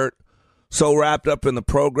the hurt, so wrapped up in the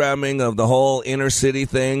programming of the whole inner city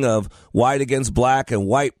thing of white against black and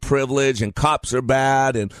white privilege and cops are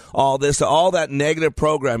bad and all this, all that negative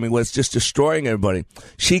programming was just destroying everybody.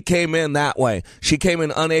 She came in that way. She came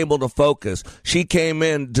in unable to focus. She came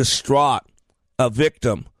in distraught, a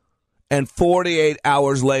victim. And 48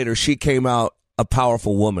 hours later, she came out a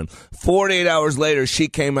powerful woman. 48 hours later, she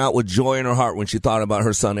came out with joy in her heart when she thought about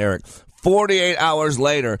her son Eric. 48 hours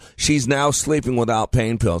later, she's now sleeping without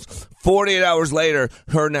pain pills. 48 hours later,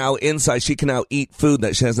 her now inside, she can now eat food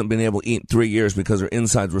that she hasn't been able to eat in 3 years because her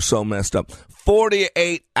insides were so messed up.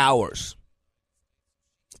 48 hours.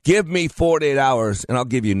 Give me 48 hours and I'll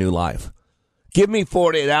give you new life. Give me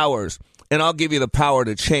 48 hours and I'll give you the power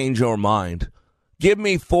to change your mind. Give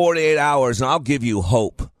me 48 hours and I'll give you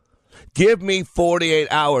hope. Give me 48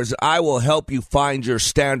 hours. I will help you find your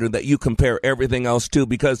standard that you compare everything else to,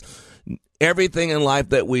 because everything in life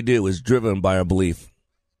that we do is driven by a belief.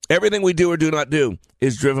 Everything we do or do not do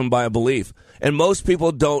is driven by a belief. And most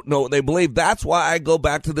people don't know what they believe. That's why I go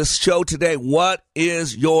back to this show today. What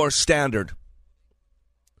is your standard?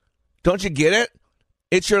 Don't you get it?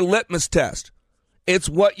 It's your litmus test. It's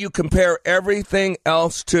what you compare everything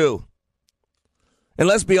else to. And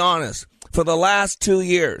let's be honest, for the last 2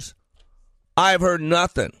 years, I've heard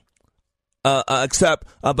nothing except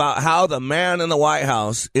about how the man in the White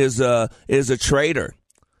House is a traitor.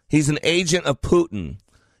 He's an agent of Putin.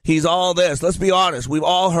 He's all this. Let's be honest. We've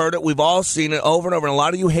all heard it. We've all seen it over and over. And a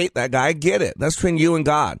lot of you hate that guy. I get it. That's between you and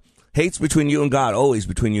God. Hate's between you and God. Always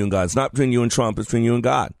between you and God. It's not between you and Trump. It's between you and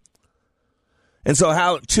God. And so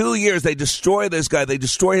how 2 years they destroy this guy. They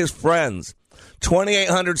destroy his friends.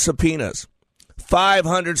 2,800 subpoenas.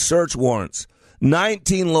 500 search warrants.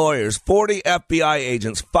 19 lawyers, 40 FBI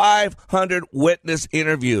agents, 500 witness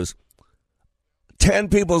interviews, 10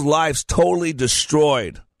 people's lives totally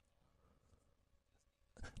destroyed.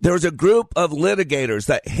 There was a group of litigators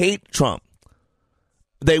that hate Trump.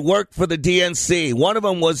 They worked for the DNC. One of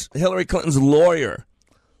them was Hillary Clinton's lawyer.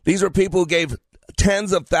 These are people who gave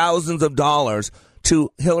tens of thousands of dollars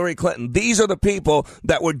to Hillary Clinton. These are the people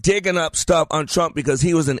that were digging up stuff on Trump because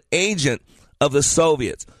he was an agent of the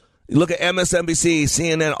Soviets. You look at MSNBC,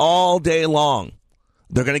 CNN all day long.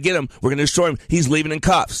 They're going to get him. We're going to destroy him. He's leaving in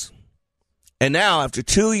cuffs. And now, after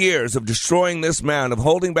 2 years of destroying this man, of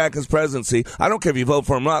holding back his presidency, I don't care if you vote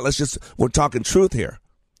for him or not. We're talking truth here.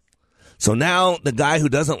 So now the guy who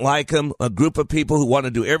doesn't like him, a group of people who want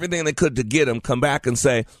to do everything they could to get him, come back and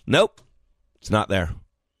say, nope, it's not there.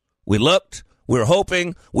 We looked, we were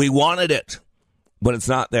hoping, we wanted it, but it's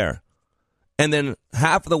not there. And then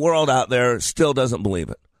half of the world out there still doesn't believe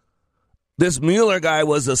it. This Mueller guy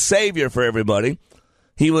was a savior for everybody.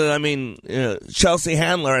 He was, Chelsea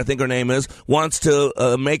Handler, I think her name is, wants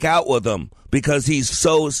to make out with him because he's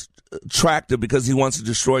so attractive because he wants to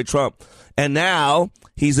destroy Trump. And now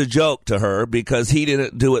he's a joke to her because he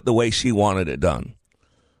didn't do it the way she wanted it done.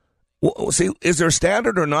 Well, see, is there a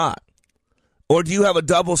standard or not? Or do you have a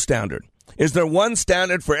double standard? Is there one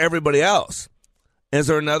standard for everybody else? Is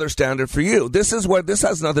there another standard for you? This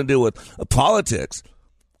has nothing to do with politics.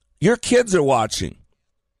 Your kids are watching.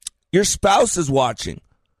 Your spouse is watching.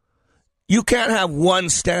 You can't have one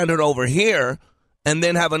standard over here and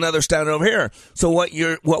then have another standard over here. So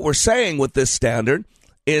what we're saying with this standard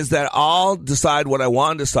is that I'll decide what I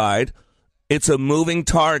want to decide. It's a moving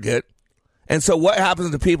target. And so what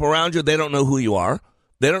happens to people around you? They don't know who you are.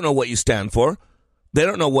 They don't know what you stand for. They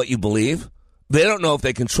don't know what you believe. They don't know if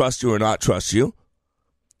they can trust you or not trust you.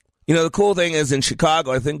 You know, the cool thing is in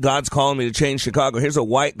Chicago, I think God's calling me to change Chicago. Here's a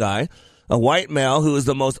white guy, a white male who is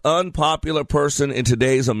the most unpopular person in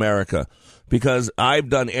today's America because I've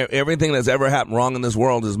done everything that's ever happened wrong in this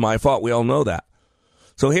world is my fault. We all know that.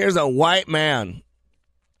 So here's a white man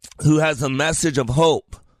who has a message of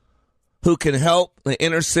hope, who can help the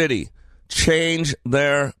inner city change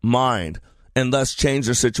their mind and thus change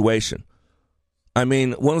their situation. I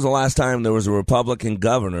mean, when was the last time there was a Republican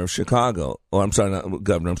governor of Chicago? Oh, I'm sorry, not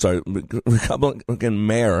governor. I'm sorry, Republican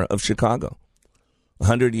mayor of Chicago.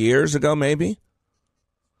 100 years ago, maybe?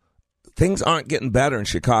 Things aren't getting better in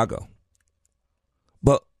Chicago.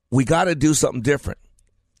 But we got to do something different.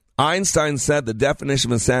 Einstein said the definition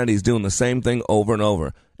of insanity is doing the same thing over and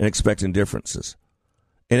over and expecting differences.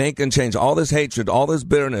 It ain't going to change. All this hatred, all this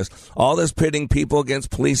bitterness, all this pitting people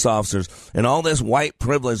against police officers, and all this white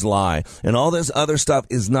privilege lie, and all this other stuff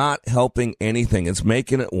is not helping anything. It's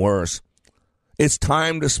making it worse. It's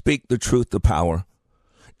time to speak the truth to power.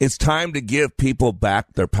 It's time to give people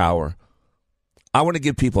back their power. I want to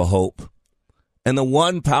give people hope. And the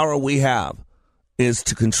one power we have is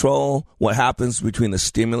to control what happens between the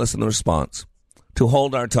stimulus and the response, to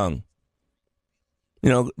hold our tongue. You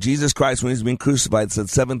know, Jesus Christ, when he's being crucified, said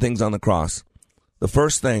 7 things on the cross. The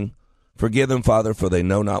first thing, forgive them, Father, for they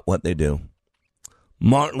know not what they do.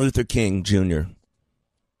 Martin Luther King Jr.,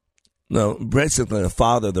 no, basically the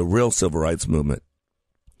father of the real civil rights movement,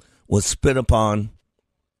 was spit upon,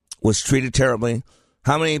 was treated terribly.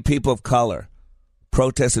 How many people of color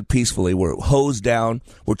protested peacefully, were hosed down,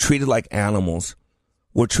 were treated like animals,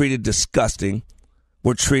 were treated disgusting,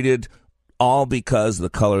 were treated all because of the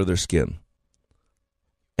color of their skin?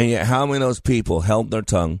 And yet how many of those people held their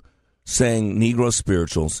tongue, sang Negro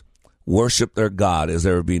spirituals, worshiped their God as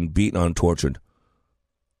they were being beaten and tortured?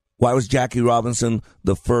 Why was Jackie Robinson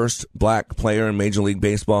the first black player in Major League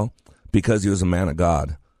Baseball? Because he was a man of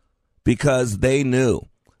God. Because they knew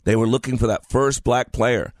they were looking for that first black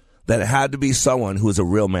player, that it had to be someone who was a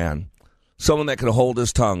real man, someone that could hold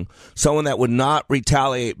his tongue, someone that would not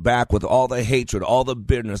retaliate back with all the hatred, all the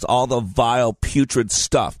bitterness, all the vile, putrid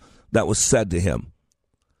stuff that was said to him.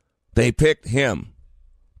 They picked him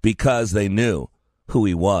because they knew who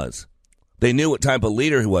he was. They knew what type of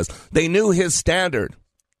leader he was. They knew his standard.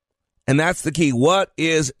 And that's the key. What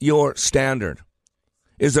is your standard?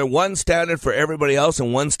 Is there one standard for everybody else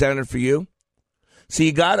and one standard for you? See,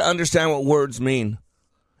 you got to understand what words mean.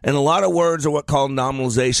 And a lot of words are what called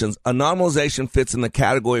nominalizations. A nominalization fits in the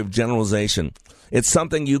category of generalization. It's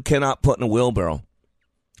something you cannot put in a wheelbarrow.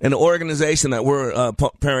 And the organization that we're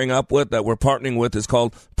pairing up with, that we're partnering with, is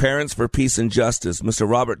called Parents for Peace and Justice. Mr.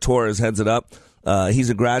 Robert Torres heads it up. He's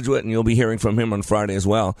a graduate, and you'll be hearing from him on Friday as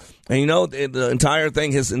well. And you know, the entire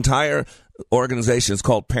thing, his entire organization is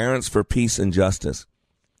called Parents for Peace and Justice.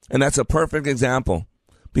 And that's a perfect example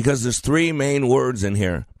because there's 3 main words in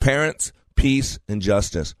here: parents, peace, and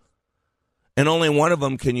justice. and only one of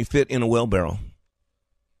them can you fit in a wheelbarrow.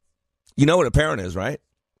 You know what a parent is, right?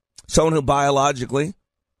 Someone who biologically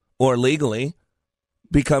or legally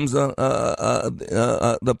becomes the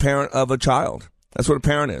parent of a child. That's what a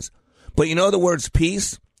parent is. But you know the words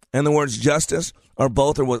peace and the words justice are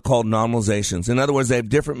both what's called nominalizations. In other words, they have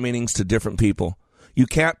different meanings to different people. You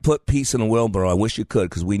can't put peace in a wheelbarrow. I wish you could,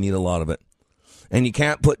 because we need a lot of it. And you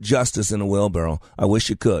can't put justice in a wheelbarrow. I wish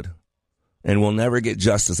you could. And we'll never get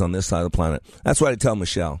justice on this side of the planet. That's what I tell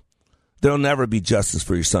Michelle. There'll never be justice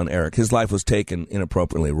for your son, Eric. His life was taken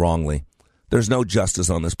inappropriately, wrongly. There's no justice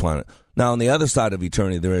on this planet. Now, on the other side of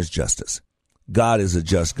eternity, there is justice. God is a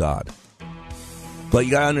just God. But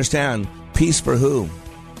you got to understand, peace for who?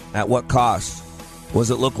 At what cost? What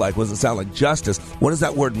does it look like? What does it sound like? Justice. What does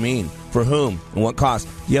that word mean? For whom? And what cost?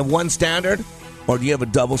 Do you have one standard, or do you have a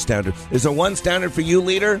double standard? Is there one standard for you,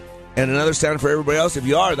 leader, and another standard for everybody else? If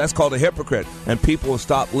you are, that's called a hypocrite, and people will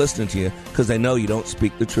stop listening to you because they know you don't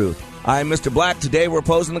speak the truth. I'm Mr. Black. Today we're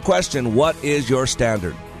posing the question, what is your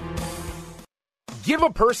standard? Give a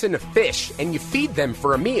person a fish and you feed them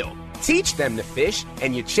for a meal. Teach them to fish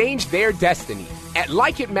and you change their destiny. At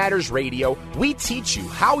Like It Matters Radio, we teach you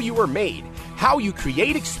how you were made, how you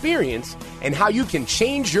create experience, and how you can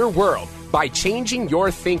change your world by changing your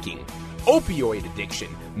thinking. Opioid addiction,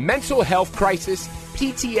 mental health crisis,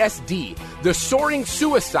 PTSD, the soaring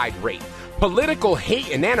suicide rate, political hate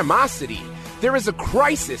and animosity. There is a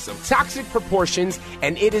crisis of toxic proportions,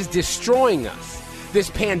 and it is destroying us.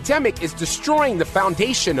 This pandemic is destroying the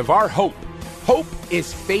foundation of our hope. Hope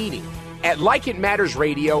is fading. At Like It Matters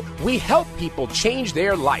Radio, we help people change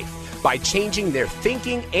their life by changing their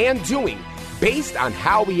thinking and doing based on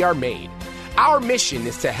how we are made. Our mission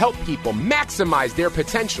is to help people maximize their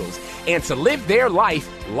potentials and to live their life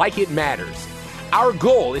like it matters. Our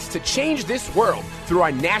goal is to change this world through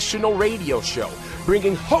our national radio show,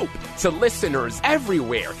 bringing hope to listeners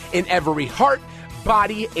everywhere in every heart,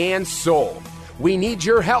 body, and soul. We need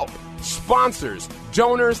your help, sponsors,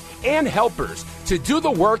 donors, and helpers to do the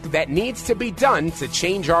work that needs to be done to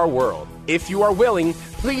change our world. If you are willing,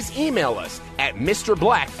 please email us at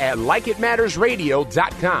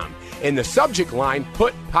MrBlack@LikeItMattersRadio.com. In the subject line,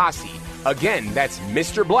 put Posse. Again, that's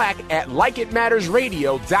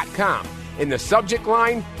MrBlack@LikeItMattersRadio.com. In the subject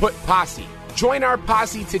line, put Posse. Join our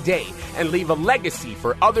posse today and leave a legacy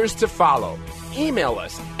for others to follow. Email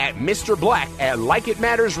us at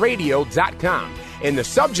MrBlack@LikeItMattersRadio.com. In the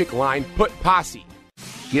subject line, put Posse.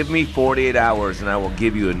 Give me 48 hours and I will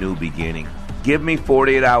give you a new beginning. Give me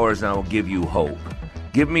 48 hours and I will give you hope.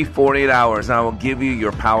 Give me 48 hours and I will give you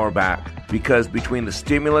your power back. Because between the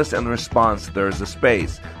stimulus and the response, there is a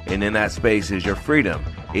space. And in that space is your freedom.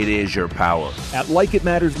 It is your power. At Like It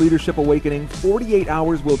Matters Leadership Awakening, 48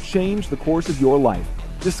 hours will change the course of your life.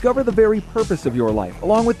 Discover the very purpose of your life,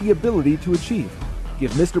 along with the ability to achieve.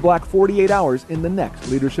 Give Mr. Black 48 hours in the next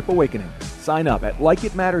Leadership Awakening. Sign up at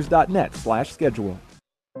likeitmatters.net/schedule.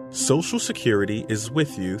 Social Security is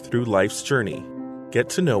with you through life's journey. Get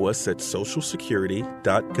to know us at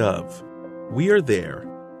socialsecurity.gov. We are there,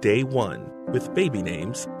 day one, with baby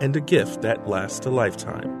names and a gift that lasts a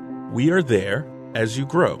lifetime. We are there as you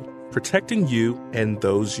grow, protecting you and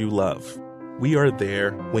those you love. We are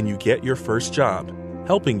there when you get your first job,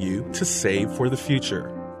 helping you to save for the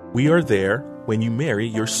future. We are there when you marry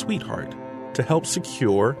your sweetheart to help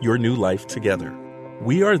secure your new life together.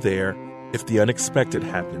 We are there if the unexpected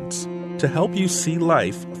happens, to help you see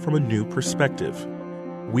life from a new perspective.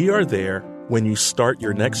 We are there when you start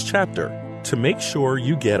your next chapter to make sure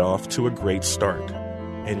you get off to a great start.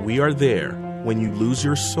 And we are there when you lose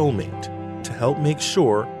your soulmate to help make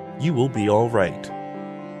sure you will be all right.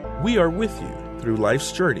 We are with you through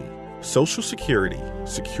life's journey. Social Security,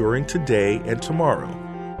 securing today and tomorrow.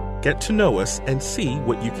 Get to know us and see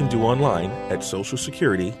what you can do online at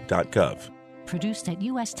socialsecurity.gov. Produced at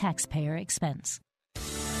U.S. taxpayer expense.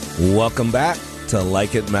 Welcome back to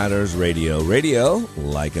Like It Matters Radio. Radio,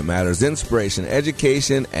 like it matters, inspiration,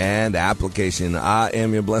 education, and application. I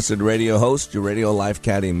am your blessed radio host, your radio life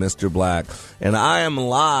caddy, Mr. Black. And I am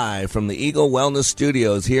live from the Eagle Wellness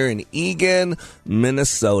Studios here in Eagan,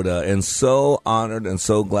 Minnesota. And so honored and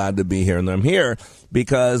so glad to be here. And I'm here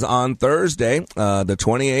because on Thursday, the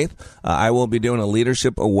 28th, I will be doing a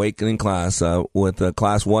Leadership Awakening class with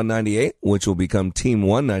Class 198, which will become Team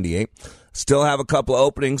 198. Still have a couple of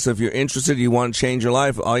openings. So if you're interested, you want to change your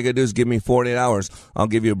life, all you got to do is give me 48 hours. I'll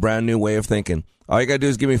give you a brand new way of thinking. All you got to do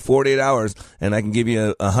is give me 48 hours, and I can give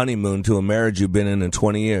you a honeymoon to a marriage you've been in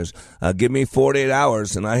 20 years. Give me 48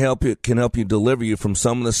 hours, and I can help you deliver you from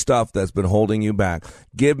some of the stuff that's been holding you back.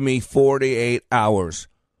 Give me 48 hours,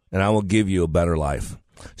 and I will give you a better life.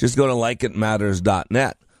 Just go to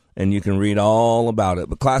likeitmatters.net. and you can read all about it.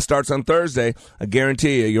 But class starts on Thursday. I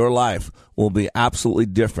guarantee you, your life will be absolutely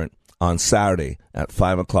different on Saturday at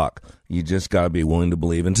 5 o'clock. You just got to be willing to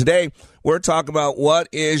believe. And today, we're talking about what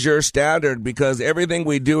is your standard, because everything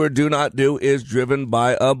we do or do not do is driven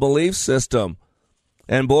by a belief system.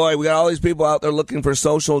 And boy, we got all these people out there looking for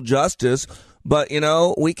social justice, but,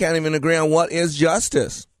 we can't even agree on what is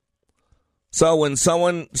justice. So when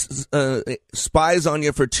someone spies on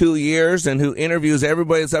you for 2 years and who interviews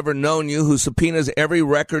everybody that's ever known you, who subpoenas every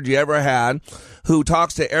record you ever had, who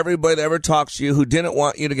talks to everybody that ever talks to you, who didn't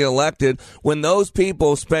want you to get elected, when those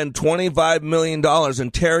people spend $25 million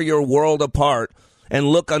and tear your world apart and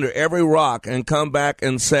look under every rock and come back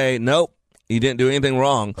and say, nope, you didn't do anything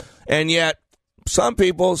wrong. And yet some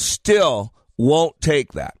people still won't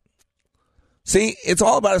take that. See, it's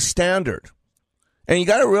all about a standard. And you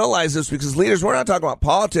got to realize this, because leaders, we're not talking about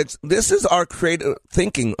politics. This is our creative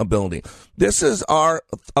thinking ability. This is our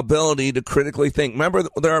ability to critically think. Remember,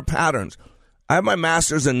 there are patterns. I have my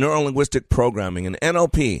master's in neuro-linguistic programming, and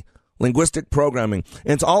NLP, linguistic programming.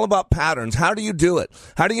 And it's all about patterns. How do you do it?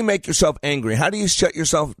 How do you make yourself angry? How do you shut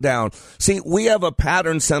yourself down? See, we have a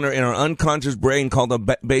pattern center in our unconscious brain called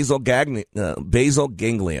the basal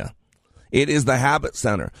ganglia. It is the habit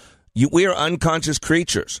center. We are unconscious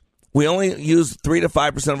creatures. We only use 3 to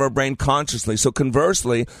 5% of our brain consciously. So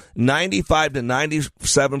conversely, 95 to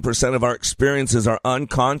 97% of our experiences are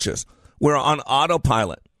unconscious. We're on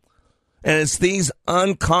autopilot. And it's these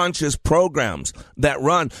unconscious programs that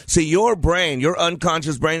run. See, your brain, your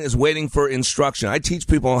unconscious brain is waiting for instruction. I teach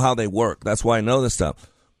people how they work. That's why I know this stuff.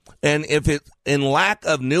 And if it, in lack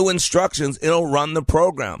of new instructions, it'll run the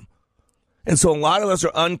program. And so a lot of us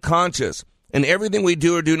are unconscious. And everything we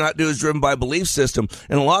do or do not do is driven by belief system.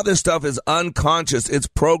 And a lot of this stuff is unconscious. It's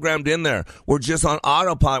programmed in there. We're just on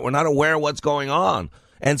autopilot. We're not aware of what's going on.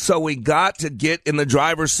 And so we got to get in the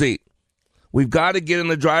driver's seat. We've got to get in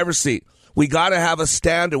the driver's seat. We got to have a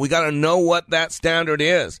standard. We got to know what that standard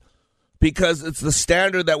is, because it's the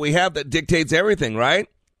standard that we have that dictates everything, right?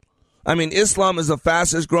 I mean, Islam is the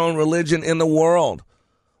fastest growing religion in the world.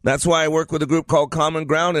 That's why I work with a group called Common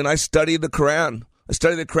Ground, and I study the Quran. I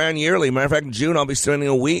study the Quran yearly. Matter of fact, in June, I'll be spending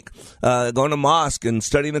a week going to mosque and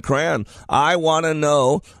studying the Quran. I want to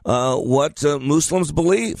know what Muslims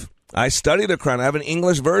believe. I study the Quran. I have an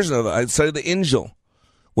English version of it. I study the Injil,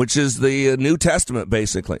 which is the New Testament,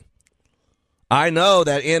 basically. I know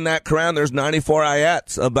that in that Quran, there's 94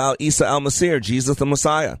 ayats about Isa al-Masih, Jesus the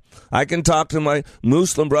Messiah. I can talk to my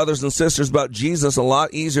Muslim brothers and sisters about Jesus a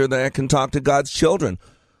lot easier than I can talk to God's children,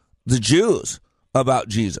 the Jews, about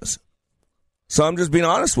Jesus. So I'm just being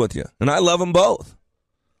honest with you, and I love them both.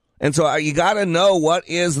 And so you got to know what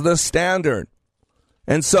is the standard.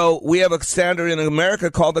 And so we have a standard in America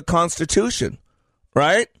called the Constitution,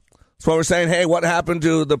 right? So we're saying, hey, what happened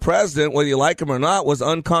to the president, whether you like him or not, was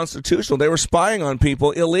unconstitutional. They were spying on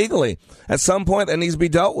people illegally. At some point, that needs to be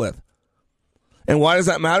dealt with. And why does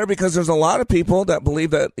that matter? Because there's a lot of people that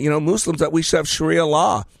believe that, Muslims, that we should have Sharia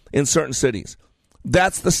law in certain cities.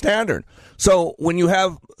 That's the standard. So when you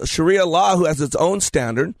have Sharia law who has its own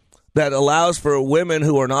standard that allows for women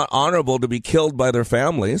who are not honorable to be killed by their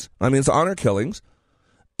families, I mean, it's honor killings,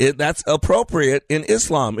 that's appropriate in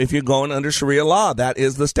Islam. If you're going under Sharia law, that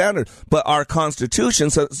is the standard. But our Constitution,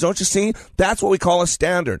 so don't you see, that's what we call a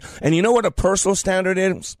standard. And you know what a personal standard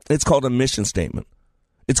is? It's called a mission statement.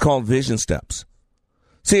 It's called vision steps.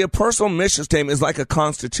 See, a personal mission statement is like a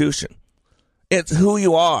constitution. It's who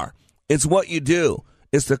you are. It's what you do.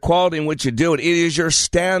 It's the quality in which you do it. It is your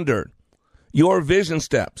standard. Your vision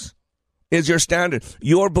steps is your standard.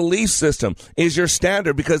 Your belief system is your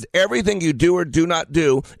standard, because everything you do or do not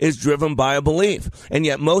do is driven by a belief. And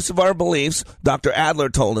yet most of our beliefs, Dr. Adler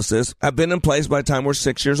told us this, have been in place by the time we're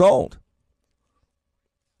 6 years old.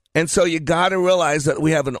 And so you got to realize that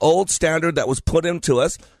we have an old standard that was put into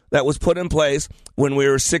us, that was put in place when we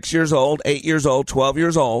were 6 years old, 8 years old, 12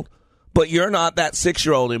 years old. But you're not that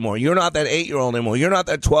 6-year-old anymore. You're not that 8-year-old anymore. You're not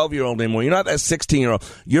that 12-year-old anymore. You're not that 16-year-old.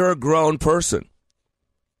 You're a grown person.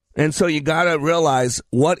 And so you got to realize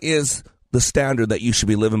what is the standard that you should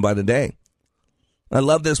be living by today. I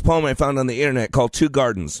love this poem I found on the internet called Two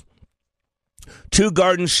Gardens. Two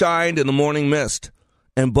gardens shined in the morning mist,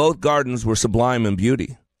 and both gardens were sublime in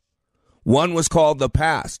beauty. One was called the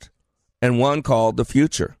past, and one called the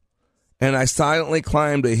future. And I silently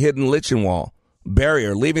climbed a hidden lichen wall,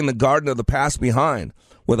 barrier, leaving the garden of the past behind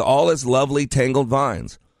with all its lovely tangled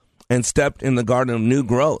vines, and stepped in the garden of new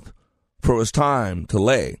growth, for it was time to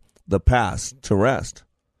lay the past to rest.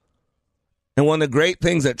 And one of the great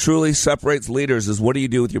things that truly separates leaders is, what do you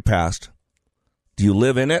do with your past? Do you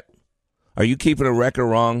live in it? Are you keeping a record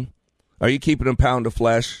wrong? Are you keeping a pound of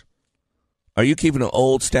flesh? Are you keeping an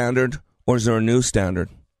old standard, or is there a new standard?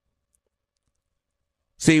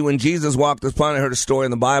 See, when Jesus walked this planet, I heard a story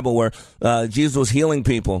in the Bible where Jesus was healing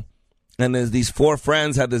people. And these 4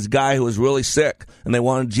 friends had this guy who was really sick, and they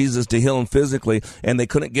wanted Jesus to heal him physically, and they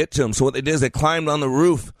couldn't get to him. So what they did is they climbed on the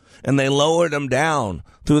roof, and they lowered him down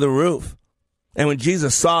through the roof. And when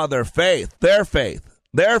Jesus saw their faith,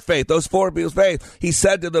 those 4 people's faith, he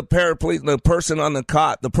said to the paraplegic, the person on the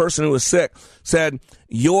cot, the person who was sick, said,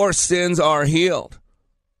 "Your sins are healed."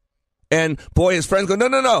 And boy, his friends go,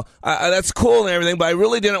 no, that's cool and everything, but I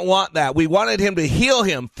really didn't want that. We wanted him to heal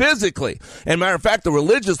him physically. And matter of fact, the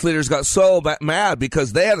religious leaders got so mad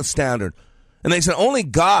because they had a standard. And they said, only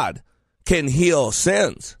God can heal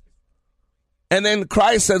sins. And then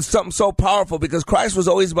Christ said something so powerful, because Christ was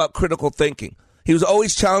always about critical thinking. He was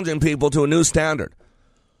always challenging people to a new standard.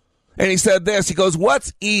 And he said this, he goes,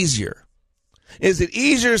 what's easier? Is it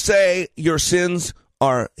easier to say your sins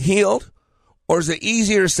are healed? Or is it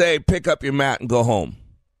easier to say, pick up your mat and go home?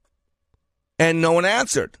 And no one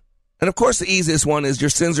answered. And of course, the easiest one is your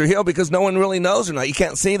sins are healed, because no one really knows or not. You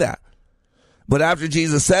can't see that. But after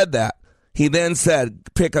Jesus said that, he then said,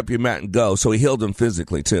 pick up your mat and go. So he healed them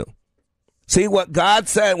physically too. See, what God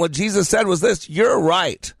said, what Jesus said was this, you're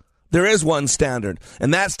right. There is one standard,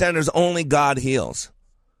 and that standard is only God heals.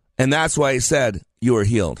 And that's why he said, you are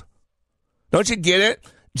healed. Don't you get it?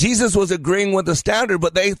 Jesus was agreeing with the standard,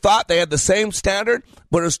 but they thought they had the same standard,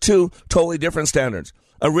 but it was 2 totally different standards.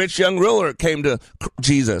 A rich young ruler came to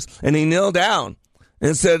Jesus, and he kneeled down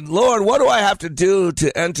and said, Lord, what do I have to do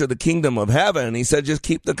to enter the kingdom of heaven? And he said, just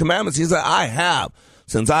keep the commandments. He said, I have,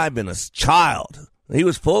 since I've been a child. He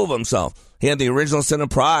was full of himself. He had the original sin of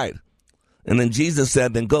pride. And then Jesus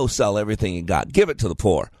said, then go sell everything you got. Give it to the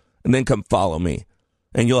poor, and then come follow me,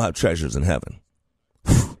 and you'll have treasures in heaven.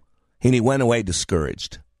 And he went away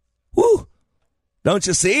discouraged. Woo! Don't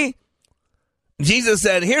you see? Jesus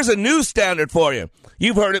said, here's a new standard for you.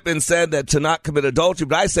 You've heard it been said that to not commit adultery,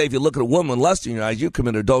 but I say if you look at a woman with lust in your eyes, you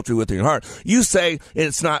commit adultery with your heart. You say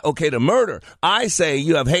it's not okay to murder. I say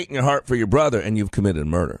you have hate in your heart for your brother, and you've committed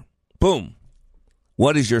murder. Boom.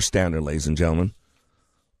 What is your standard, ladies and gentlemen?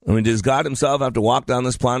 I mean, does God himself have to walk down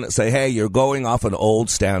this planet and say, hey, you're going off an old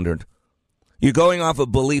standard? You're going off a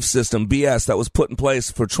belief system, BS, that was put in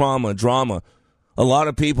place for trauma, drama. A lot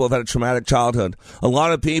of people have had a traumatic childhood. A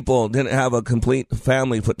lot of people didn't have a complete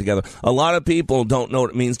family put together. A lot of people don't know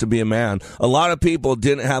what it means to be a man. A lot of people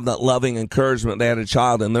didn't have that loving encouragement. They had a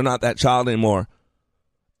child, and they're not that child anymore.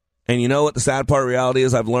 And you know what the sad part of reality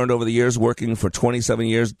is? I've learned over the years, working for 27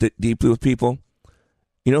 years deeply with people.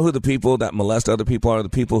 You know who the people that molest other people are? The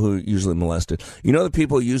people who are usually molested. You know the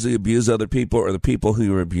people who usually abuse other people are the people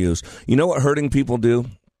who are abused. You know what hurting people do?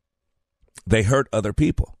 They hurt other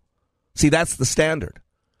people. See, that's the standard.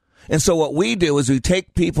 And so what we do is we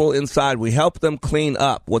take people inside, we help them clean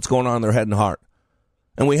up what's going on in their head and heart.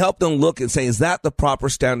 And we help them look and say, is that the proper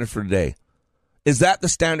standard for today? Is that the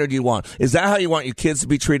standard you want? Is that how you want your kids to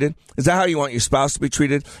be treated? Is that how you want your spouse to be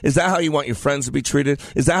treated? Is that how you want your friends to be treated?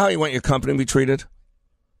 Is that how you want your company to be treated?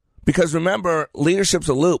 Because remember, leadership's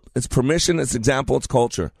a loop. It's permission, it's example, it's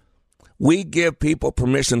culture. We give people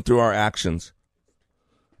permission through our actions.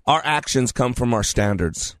 Our actions come from our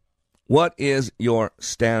standards. What is your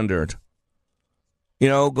standard? You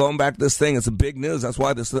know, going back to this thing, it's a big news. That's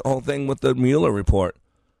why this whole thing with the Mueller report.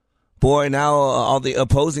 Boy, now all the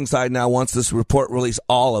opposing side now wants this report released,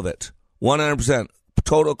 all of it. 100%.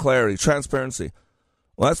 Total clarity, transparency.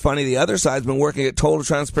 Well, that's funny. The other side's been working at total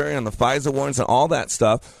transparency on the FISA warrants and all that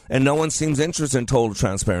stuff, and no one seems interested in total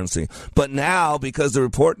transparency. But now, because the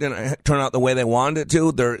report didn't turn out the way they wanted it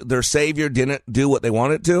to, their savior didn't do what they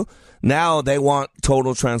wanted to, now they want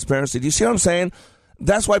total transparency. Do you see what I'm saying?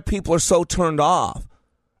 That's why people are so turned off.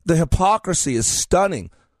 The hypocrisy is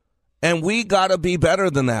stunning, and we got to be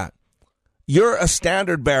better than that. You're a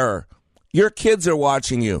standard bearer. Your kids are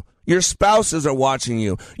watching you. Your spouses are watching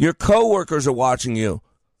you. Your coworkers are watching you.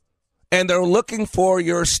 And they're looking for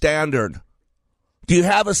your standard. Do you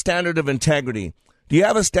have a standard of integrity? Do you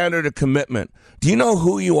have a standard of commitment? Do you know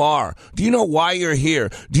who you are? Do you know why you're here?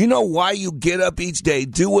 Do you know why you get up each day,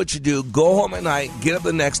 do what you do, go home at night, get up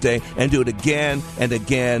the next day, and do it again and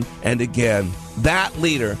again and again? That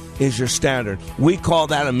leader is your standard. We call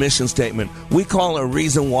that a mission statement. We call it a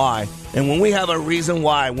reason why. And when we have a reason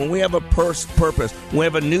why, when we have a purpose, when we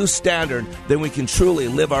have a new standard, then we can truly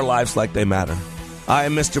live our lives like they matter. I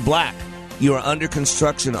am Mr. Black. You are under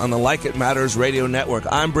construction on the Like It Matters radio network.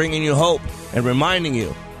 I'm bringing you hope and reminding you,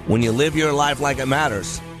 when you live your life like it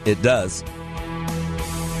matters, it does.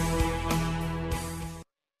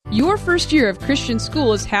 Your first year of Christian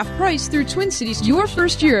school is half price through Twin Cities. Your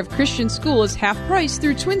first year of Christian school is half price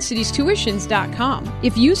through TwinCitiesTuitions.com.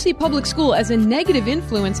 If you see public school as a negative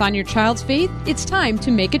influence on your child's faith, it's time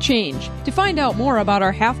to make a change. To find out more about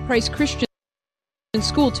our half-price Christian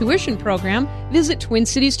school tuition program, visit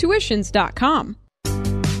TwinCitiesTuitions.com.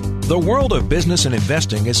 The world of business and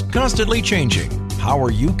investing is constantly changing. How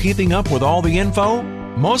are you keeping up with all the info?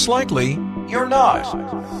 Most likely, you're not.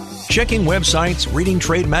 Checking websites, reading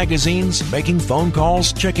trade magazines, making phone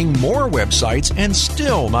calls, checking more websites, and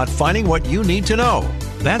still not finding what you need to know.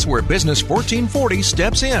 That's where Business 1440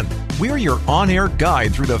 steps in. We're your on-air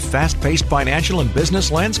guide through the fast-paced financial and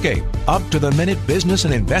business landscape. Up-to-the-minute business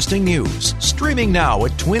and investing news. Streaming now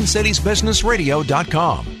at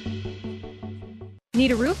TwinCitiesBusinessRadio.com.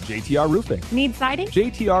 Need a roof? JTR Roofing. Need siding?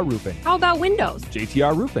 JTR Roofing. How about windows?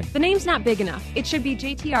 JTR Roofing. The name's not big enough. It should be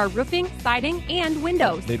JTR Roofing, Siding, and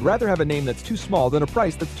Windows. They'd rather have a name that's too small than a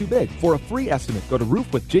price that's too big. For a free estimate, go to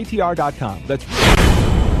roofwithjtr.com. That's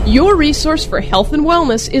Your resource for health and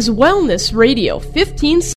wellness is Wellness Radio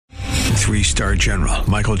 15. 3-star General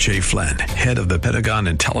Michael J. Flynn, head of the Pentagon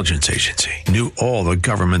Intelligence Agency, knew all the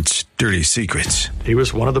government's dirty secrets. He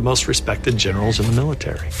was one of the most respected generals in the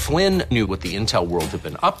military. Flynn knew what the intel world had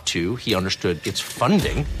been up to. He understood its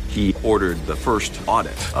funding. He ordered the first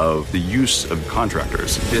audit of the use of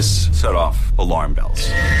contractors. This set off alarm bells.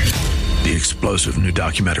 The explosive new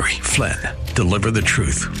documentary, Flynn, Deliver the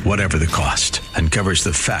Truth, Whatever the Cost, uncovers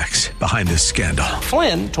the facts behind this scandal.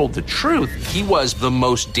 Flynn told the truth. He was the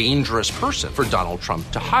most dangerous person for Donald Trump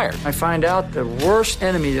to hire. I find out the worst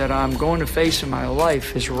enemy that I'm going to face in my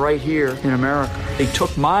life is right here in America. They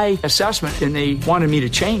took my assessment and they wanted me to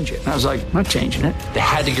change it. And I was like, I'm not changing it. They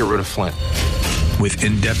had to get rid of Flynn. With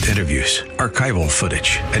in-depth interviews, archival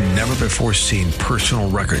footage, and never-before-seen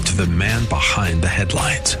personal records of the man behind the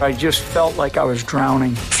headlines. I just felt like I was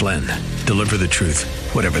drowning. Flynn, Deliver the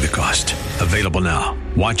Truth, Whatever the Cost. Available now.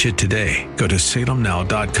 Watch it today. Go to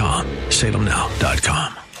salemnow.com.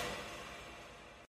 salemnow.com.